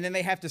 And then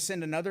they have to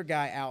send another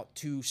guy out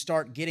to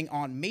start getting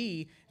on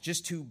me,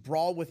 just to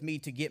brawl with me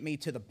to get me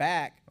to the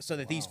back, so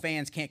that these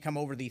fans can't come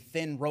over the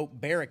thin rope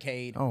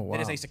barricade that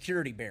is a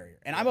security barrier.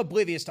 And I'm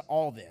oblivious to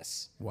all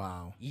this.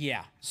 Wow.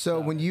 Yeah. So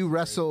when you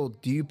wrestle,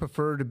 do you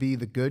prefer to be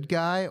the good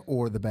guy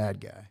or the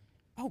bad guy?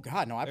 Oh,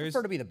 God, no. I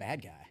prefer to be the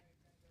bad guy.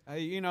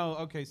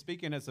 Okay,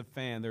 speaking as a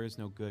fan, there is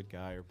no good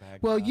guy or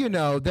bad guy. Well, you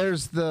have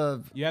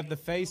the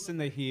face and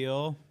the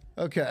heel.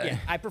 Okay. Yeah,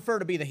 I prefer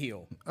to be the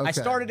heel. Okay. I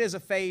started as a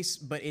face,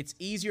 but it's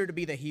easier to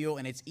be the heel,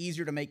 and it's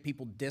easier to make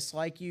people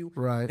dislike you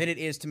than it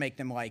is to make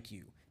them like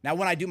you. Now,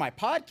 when I do my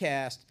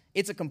podcast,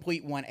 it's a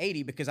complete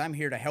 180, because I'm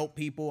here to help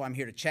people. I'm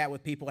here to chat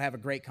with people, have a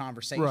great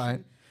conversation.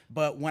 Right.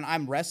 But when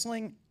I'm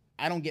wrestling,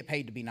 I don't get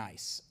paid to be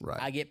nice.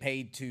 Right. I get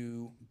paid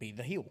to be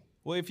the heel.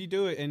 Well, if you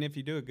do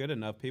it good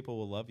enough, people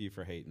will love you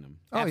for hating them.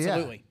 Oh,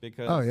 absolutely. Yeah.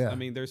 Because, I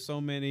mean, there's so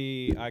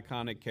many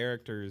iconic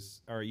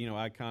characters, or,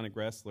 iconic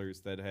wrestlers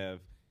that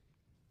have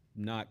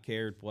not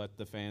cared what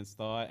the fans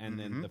thought, and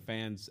then the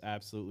fans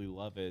absolutely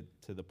love it,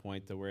 to the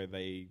point to where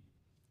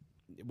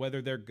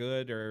whether they're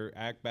good or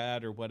act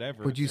bad or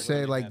whatever. Would you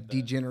say like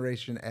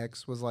D-Generation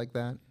X was like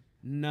that?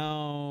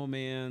 No,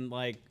 man.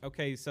 Like,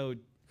 okay, so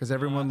because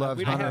everyone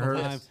loves Hunter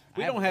Hearst.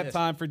 We don't have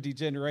time for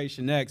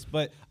D-Generation X,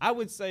 but I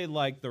would say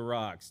like The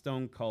Rock,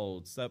 Stone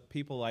Cold,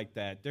 people like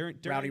that.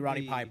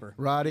 Roddy Piper.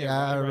 Roddy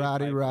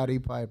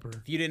Piper.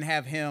 If you didn't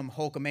have him,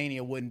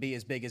 Hulkamania wouldn't be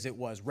as big as it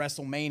was.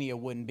 WrestleMania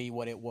wouldn't be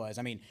what it was.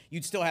 I mean,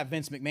 you'd still have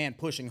Vince McMahon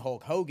pushing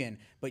Hulk Hogan,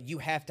 but you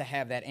have to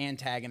have that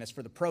antagonist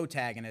for the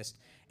protagonist.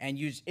 And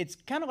it's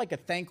kind of like a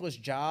thankless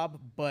job,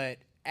 but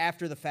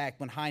after the fact,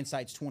 when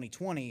hindsight's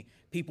 2020,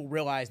 people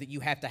realize that you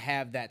have to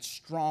have that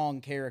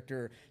strong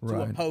character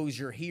to oppose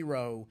your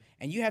hero,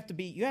 and you have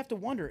to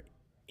wonder,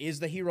 is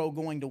the hero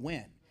going to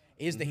win?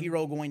 Is the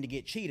hero going to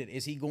get cheated?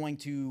 Is he going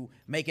to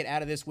make it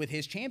out of this with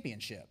his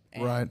championship?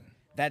 And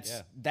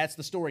that's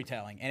the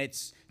storytelling, and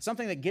it's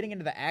something that getting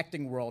into the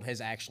acting world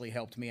has actually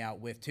helped me out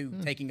with too.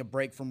 Taking a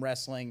break from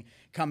wrestling,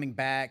 coming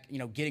back,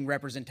 getting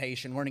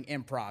representation, learning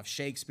improv,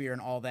 Shakespeare,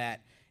 and all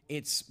that.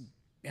 It's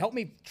helped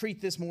me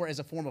treat this more as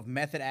a form of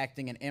method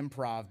acting and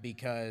improv,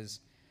 because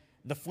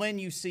the Flynn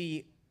you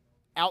see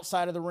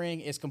outside of the ring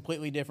is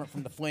completely different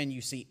from the Flynn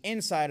you see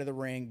inside of the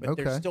ring, but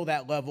there's still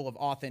that level of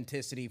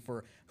authenticity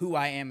for who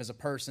I am as a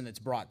person that's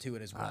brought to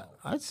it as well.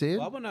 I see it.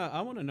 Well,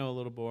 I want to know a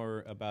little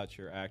more about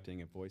your acting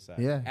and voice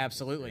acting. Yeah,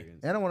 absolutely.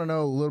 And I want to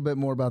know a little bit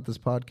more about this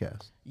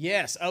podcast.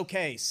 Yes.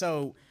 Okay.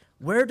 So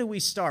where do we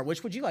start?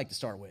 Which would you like to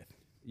start with?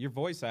 Your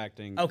voice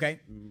acting. Okay.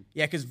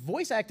 Yeah, because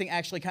voice acting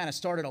actually kind of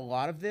started a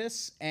lot of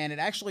this, and it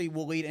actually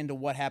will lead into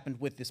what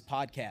happened with this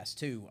podcast,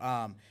 too.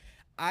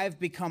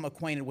 I've become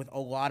acquainted with a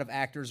lot of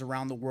actors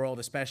around the world,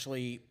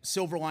 especially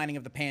silver lining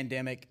of the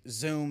pandemic.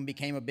 Zoom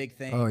became a big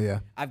thing. Oh, yeah.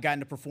 I've gotten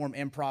to perform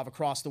improv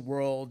across the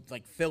world,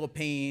 like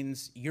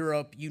Philippines,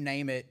 Europe, you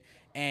name it.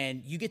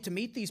 And you get to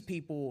meet these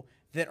people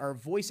that are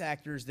voice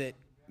actors that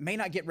may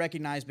not get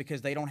recognized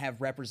because they don't have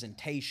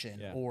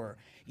representation, or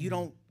you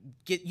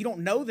don't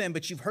know them,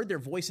 but you've heard their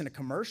voice in a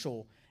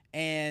commercial,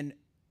 and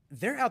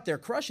they're out there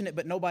crushing it,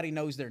 but nobody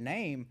knows their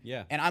name.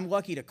 Yeah. And I'm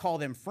lucky to call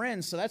them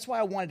friends. So that's why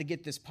I wanted to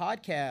get this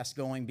podcast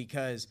going,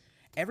 because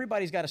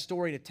everybody's got a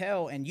story to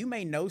tell, and you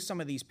may know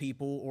some of these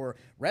people, or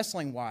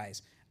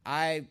wrestling-wise.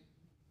 I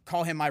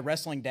call him my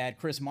wrestling dad,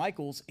 Chris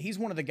Michaels. He's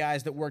one of the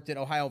guys that worked at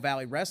Ohio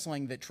Valley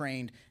Wrestling that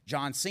trained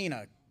John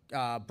Cena,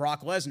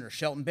 Brock Lesnar,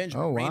 Shelton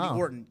Benjamin, Randy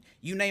Orton.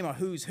 You name a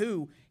who's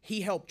who,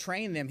 he helped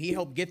train them. He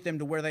helped get them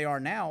to where they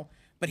are now.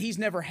 But he's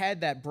never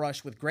had that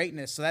brush with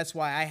greatness. So that's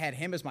why I had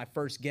him as my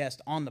first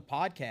guest on the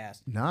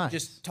podcast. Nice.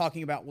 Just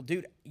talking about, well,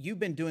 dude, you've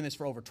been doing this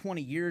for over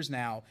 20 years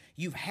now.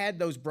 You've had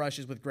those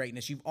brushes with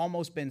greatness. You've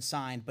almost been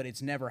signed, but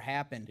it's never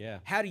happened. Yeah.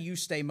 How do you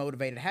stay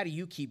motivated? How do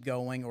you keep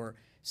going? Or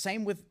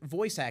same with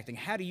voice acting.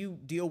 How do you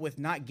deal with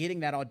not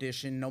getting that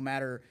audition no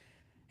matter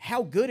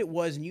how good it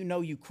was and you know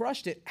you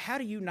crushed it? How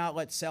do you not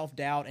let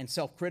self-doubt and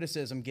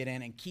self-criticism get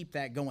in and keep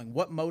that going?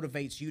 What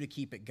motivates you to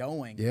keep it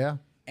going? Yeah.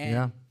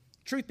 And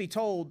truth be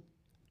told,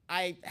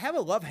 I have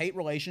a love-hate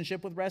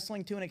relationship with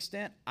wrestling to an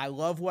extent. I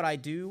love what I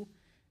do.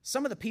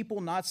 Some of the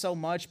people, not so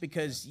much,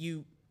 because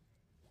you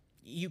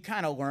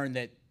kind of learn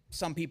that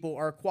some people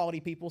are quality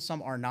people,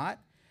 some are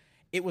not.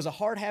 It was a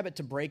hard habit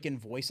to break in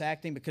voice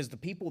acting because the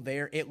people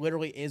there, it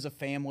literally is a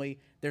family.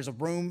 There's a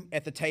room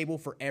at the table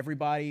for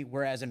everybody,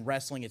 whereas in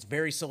wrestling, it's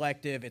very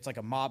selective. It's like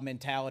a mob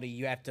mentality.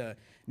 You have to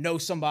know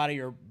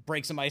somebody or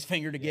break somebody's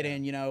finger to get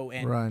in, you know.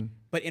 And, Right.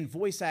 But in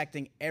voice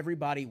acting,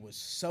 everybody was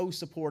so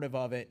supportive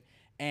of it.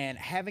 And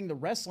having the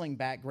wrestling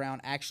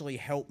background actually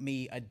helped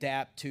me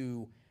adapt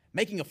to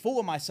making a fool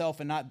of myself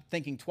and not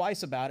thinking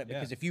twice about it.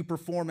 Because if you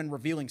perform in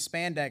revealing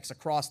spandex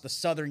across the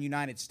southern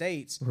United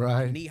States,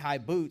 Right. knee-high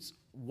boots,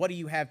 what do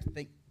you have to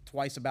think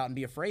twice about and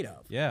be afraid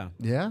of? Yeah.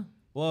 Yeah.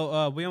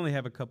 Well, we only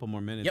have a couple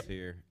more minutes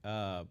here.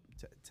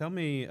 Tell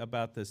me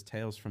about this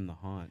Tales from the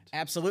Haunt.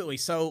 Absolutely.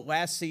 So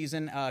last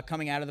season,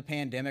 coming out of the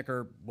pandemic,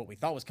 or what we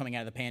thought was coming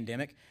out of the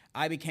pandemic,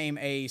 I became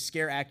a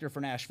scare actor for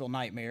Nashville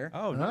Nightmare.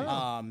 Oh,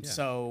 nice.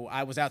 So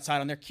I was outside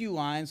on their queue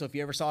line. So if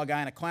you ever saw a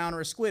guy in a clown or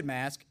a squid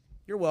mask,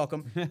 you're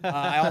welcome.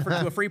 I offered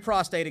you a free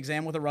prostate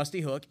exam with a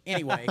rusty hook.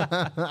 Anyway.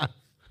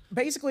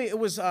 Basically, it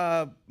was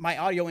my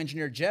audio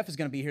engineer, Jeff, is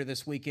going to be here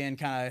this weekend,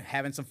 kind of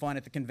having some fun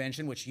at the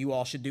convention, which you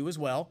all should do as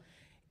well.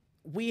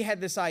 We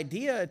had this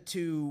idea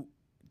to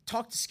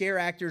talk to scare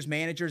actors,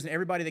 managers, and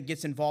everybody that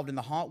gets involved in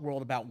the haunt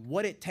world about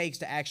what it takes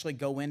to actually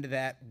go into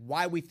that,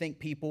 why we think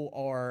people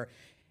are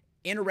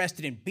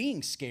interested in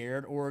being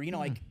scared, or, you know,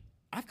 like,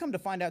 I've come to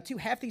find out, too,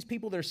 half these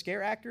people that are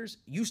scare actors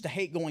used to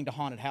hate going to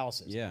haunted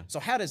houses. Yeah. So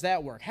how does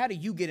that work? How do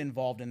you get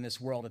involved in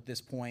this world at this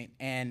point?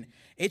 And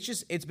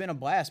it's been a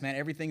blast, man.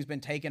 Everything's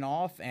been taken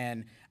off,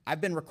 and I've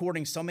been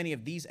recording so many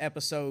of these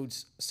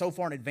episodes so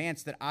far in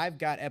advance that I've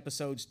got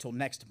episodes till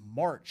next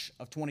March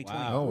of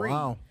 2023. Oh,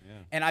 wow. Yeah.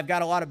 And I've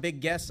got a lot of big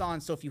guests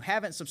on, so if you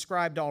haven't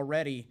subscribed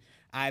already,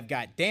 I've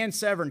got Dan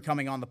Severn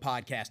coming on the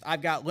podcast.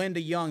 I've got Linda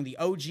Young, the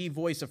OG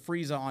voice of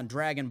Frieza on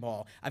Dragon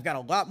Ball. I've got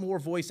a lot more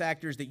voice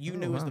actors that you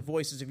knew as the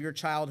voices of your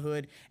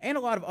childhood, and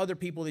a lot of other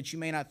people that you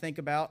may not think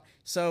about.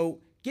 So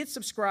get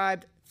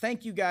subscribed.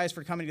 Thank you guys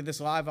for coming to this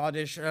live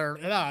audition.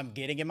 I'm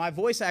getting in my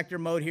voice actor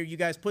mode here. You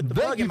guys put the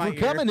plug in my ear.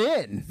 Thank you for coming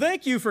in.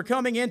 Thank you for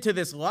coming into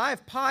this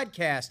live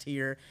podcast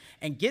here.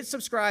 And get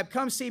subscribed.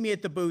 Come see me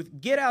at the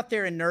booth. Get out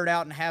there and nerd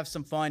out and have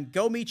some fun.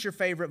 Go meet your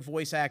favorite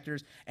voice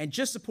actors. And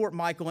just support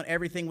Michael and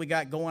everything we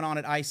got going on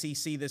at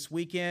ICC this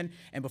weekend.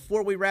 And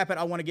before we wrap it,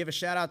 I want to give a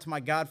shout out to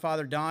my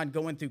godfather, Don,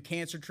 going through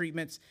cancer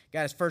treatments.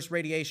 Got his first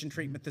radiation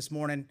treatment this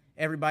morning.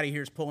 Everybody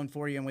here is pulling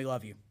for you, and we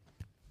love you.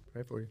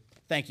 Pray for you.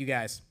 Thank you,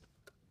 guys.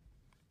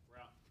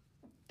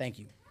 Thank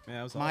you. Man,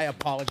 that was My awesome.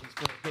 apologies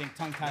for getting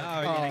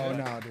tongue-tied. Oh,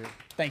 no, dude.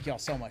 Thank y'all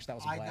so much. That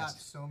was a I got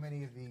blast. so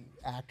many of the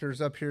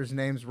actors up here's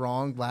names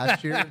wrong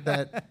last year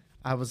that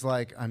I was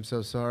like, I'm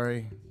so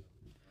sorry.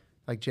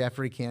 Like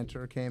Jeffrey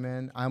Cantor came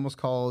in. I almost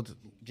called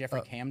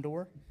Jeffrey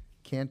Camdor?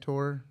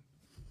 Cantor.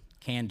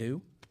 Can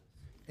do.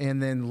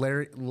 And then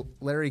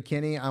Larry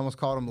Kinney, I almost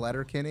called him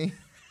Letter Kinney.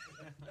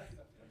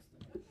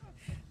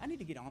 I need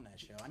to get on that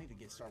show. I need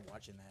to start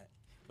watching that.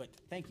 But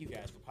thank you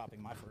guys for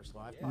popping my first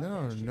live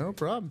podcast. No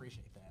problem. I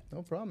appreciate that.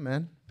 No problem,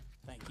 man.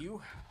 Thank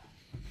you.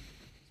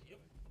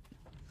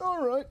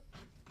 All right.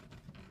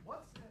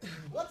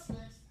 What's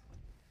next?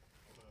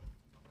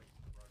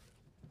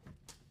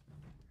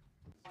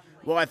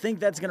 Well, I think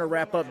that's going to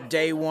wrap up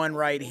day one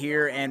right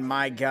here, and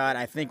my God,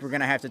 I think we're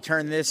going to have to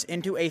turn this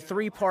into a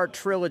 3-part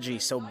trilogy,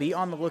 so be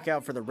on the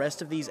lookout for the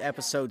rest of these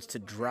episodes to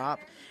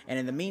drop, and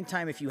in the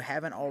meantime, if you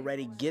haven't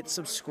already, get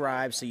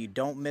subscribed so you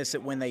don't miss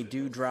it when they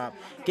do drop.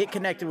 Get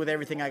connected with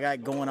everything I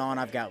got going on.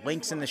 I've got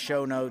links in the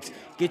show notes.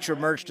 Get your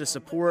merch to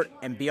support,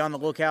 and be on the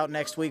lookout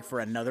next week for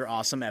another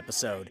awesome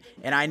episode,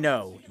 and I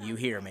know you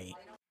hear me.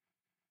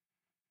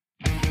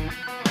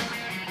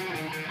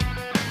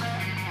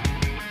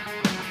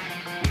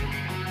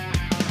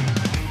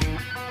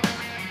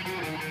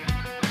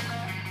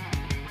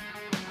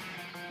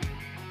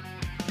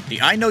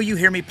 The I Know You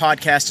Hear Me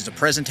podcast is a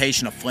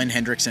presentation of Flynn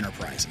Hendricks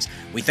Enterprises.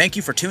 We thank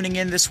you for tuning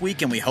in this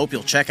week, and we hope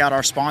you'll check out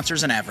our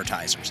sponsors and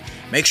advertisers.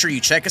 Make sure you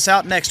check us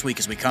out next week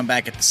as we come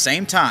back at the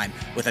same time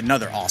with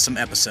another awesome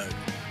episode.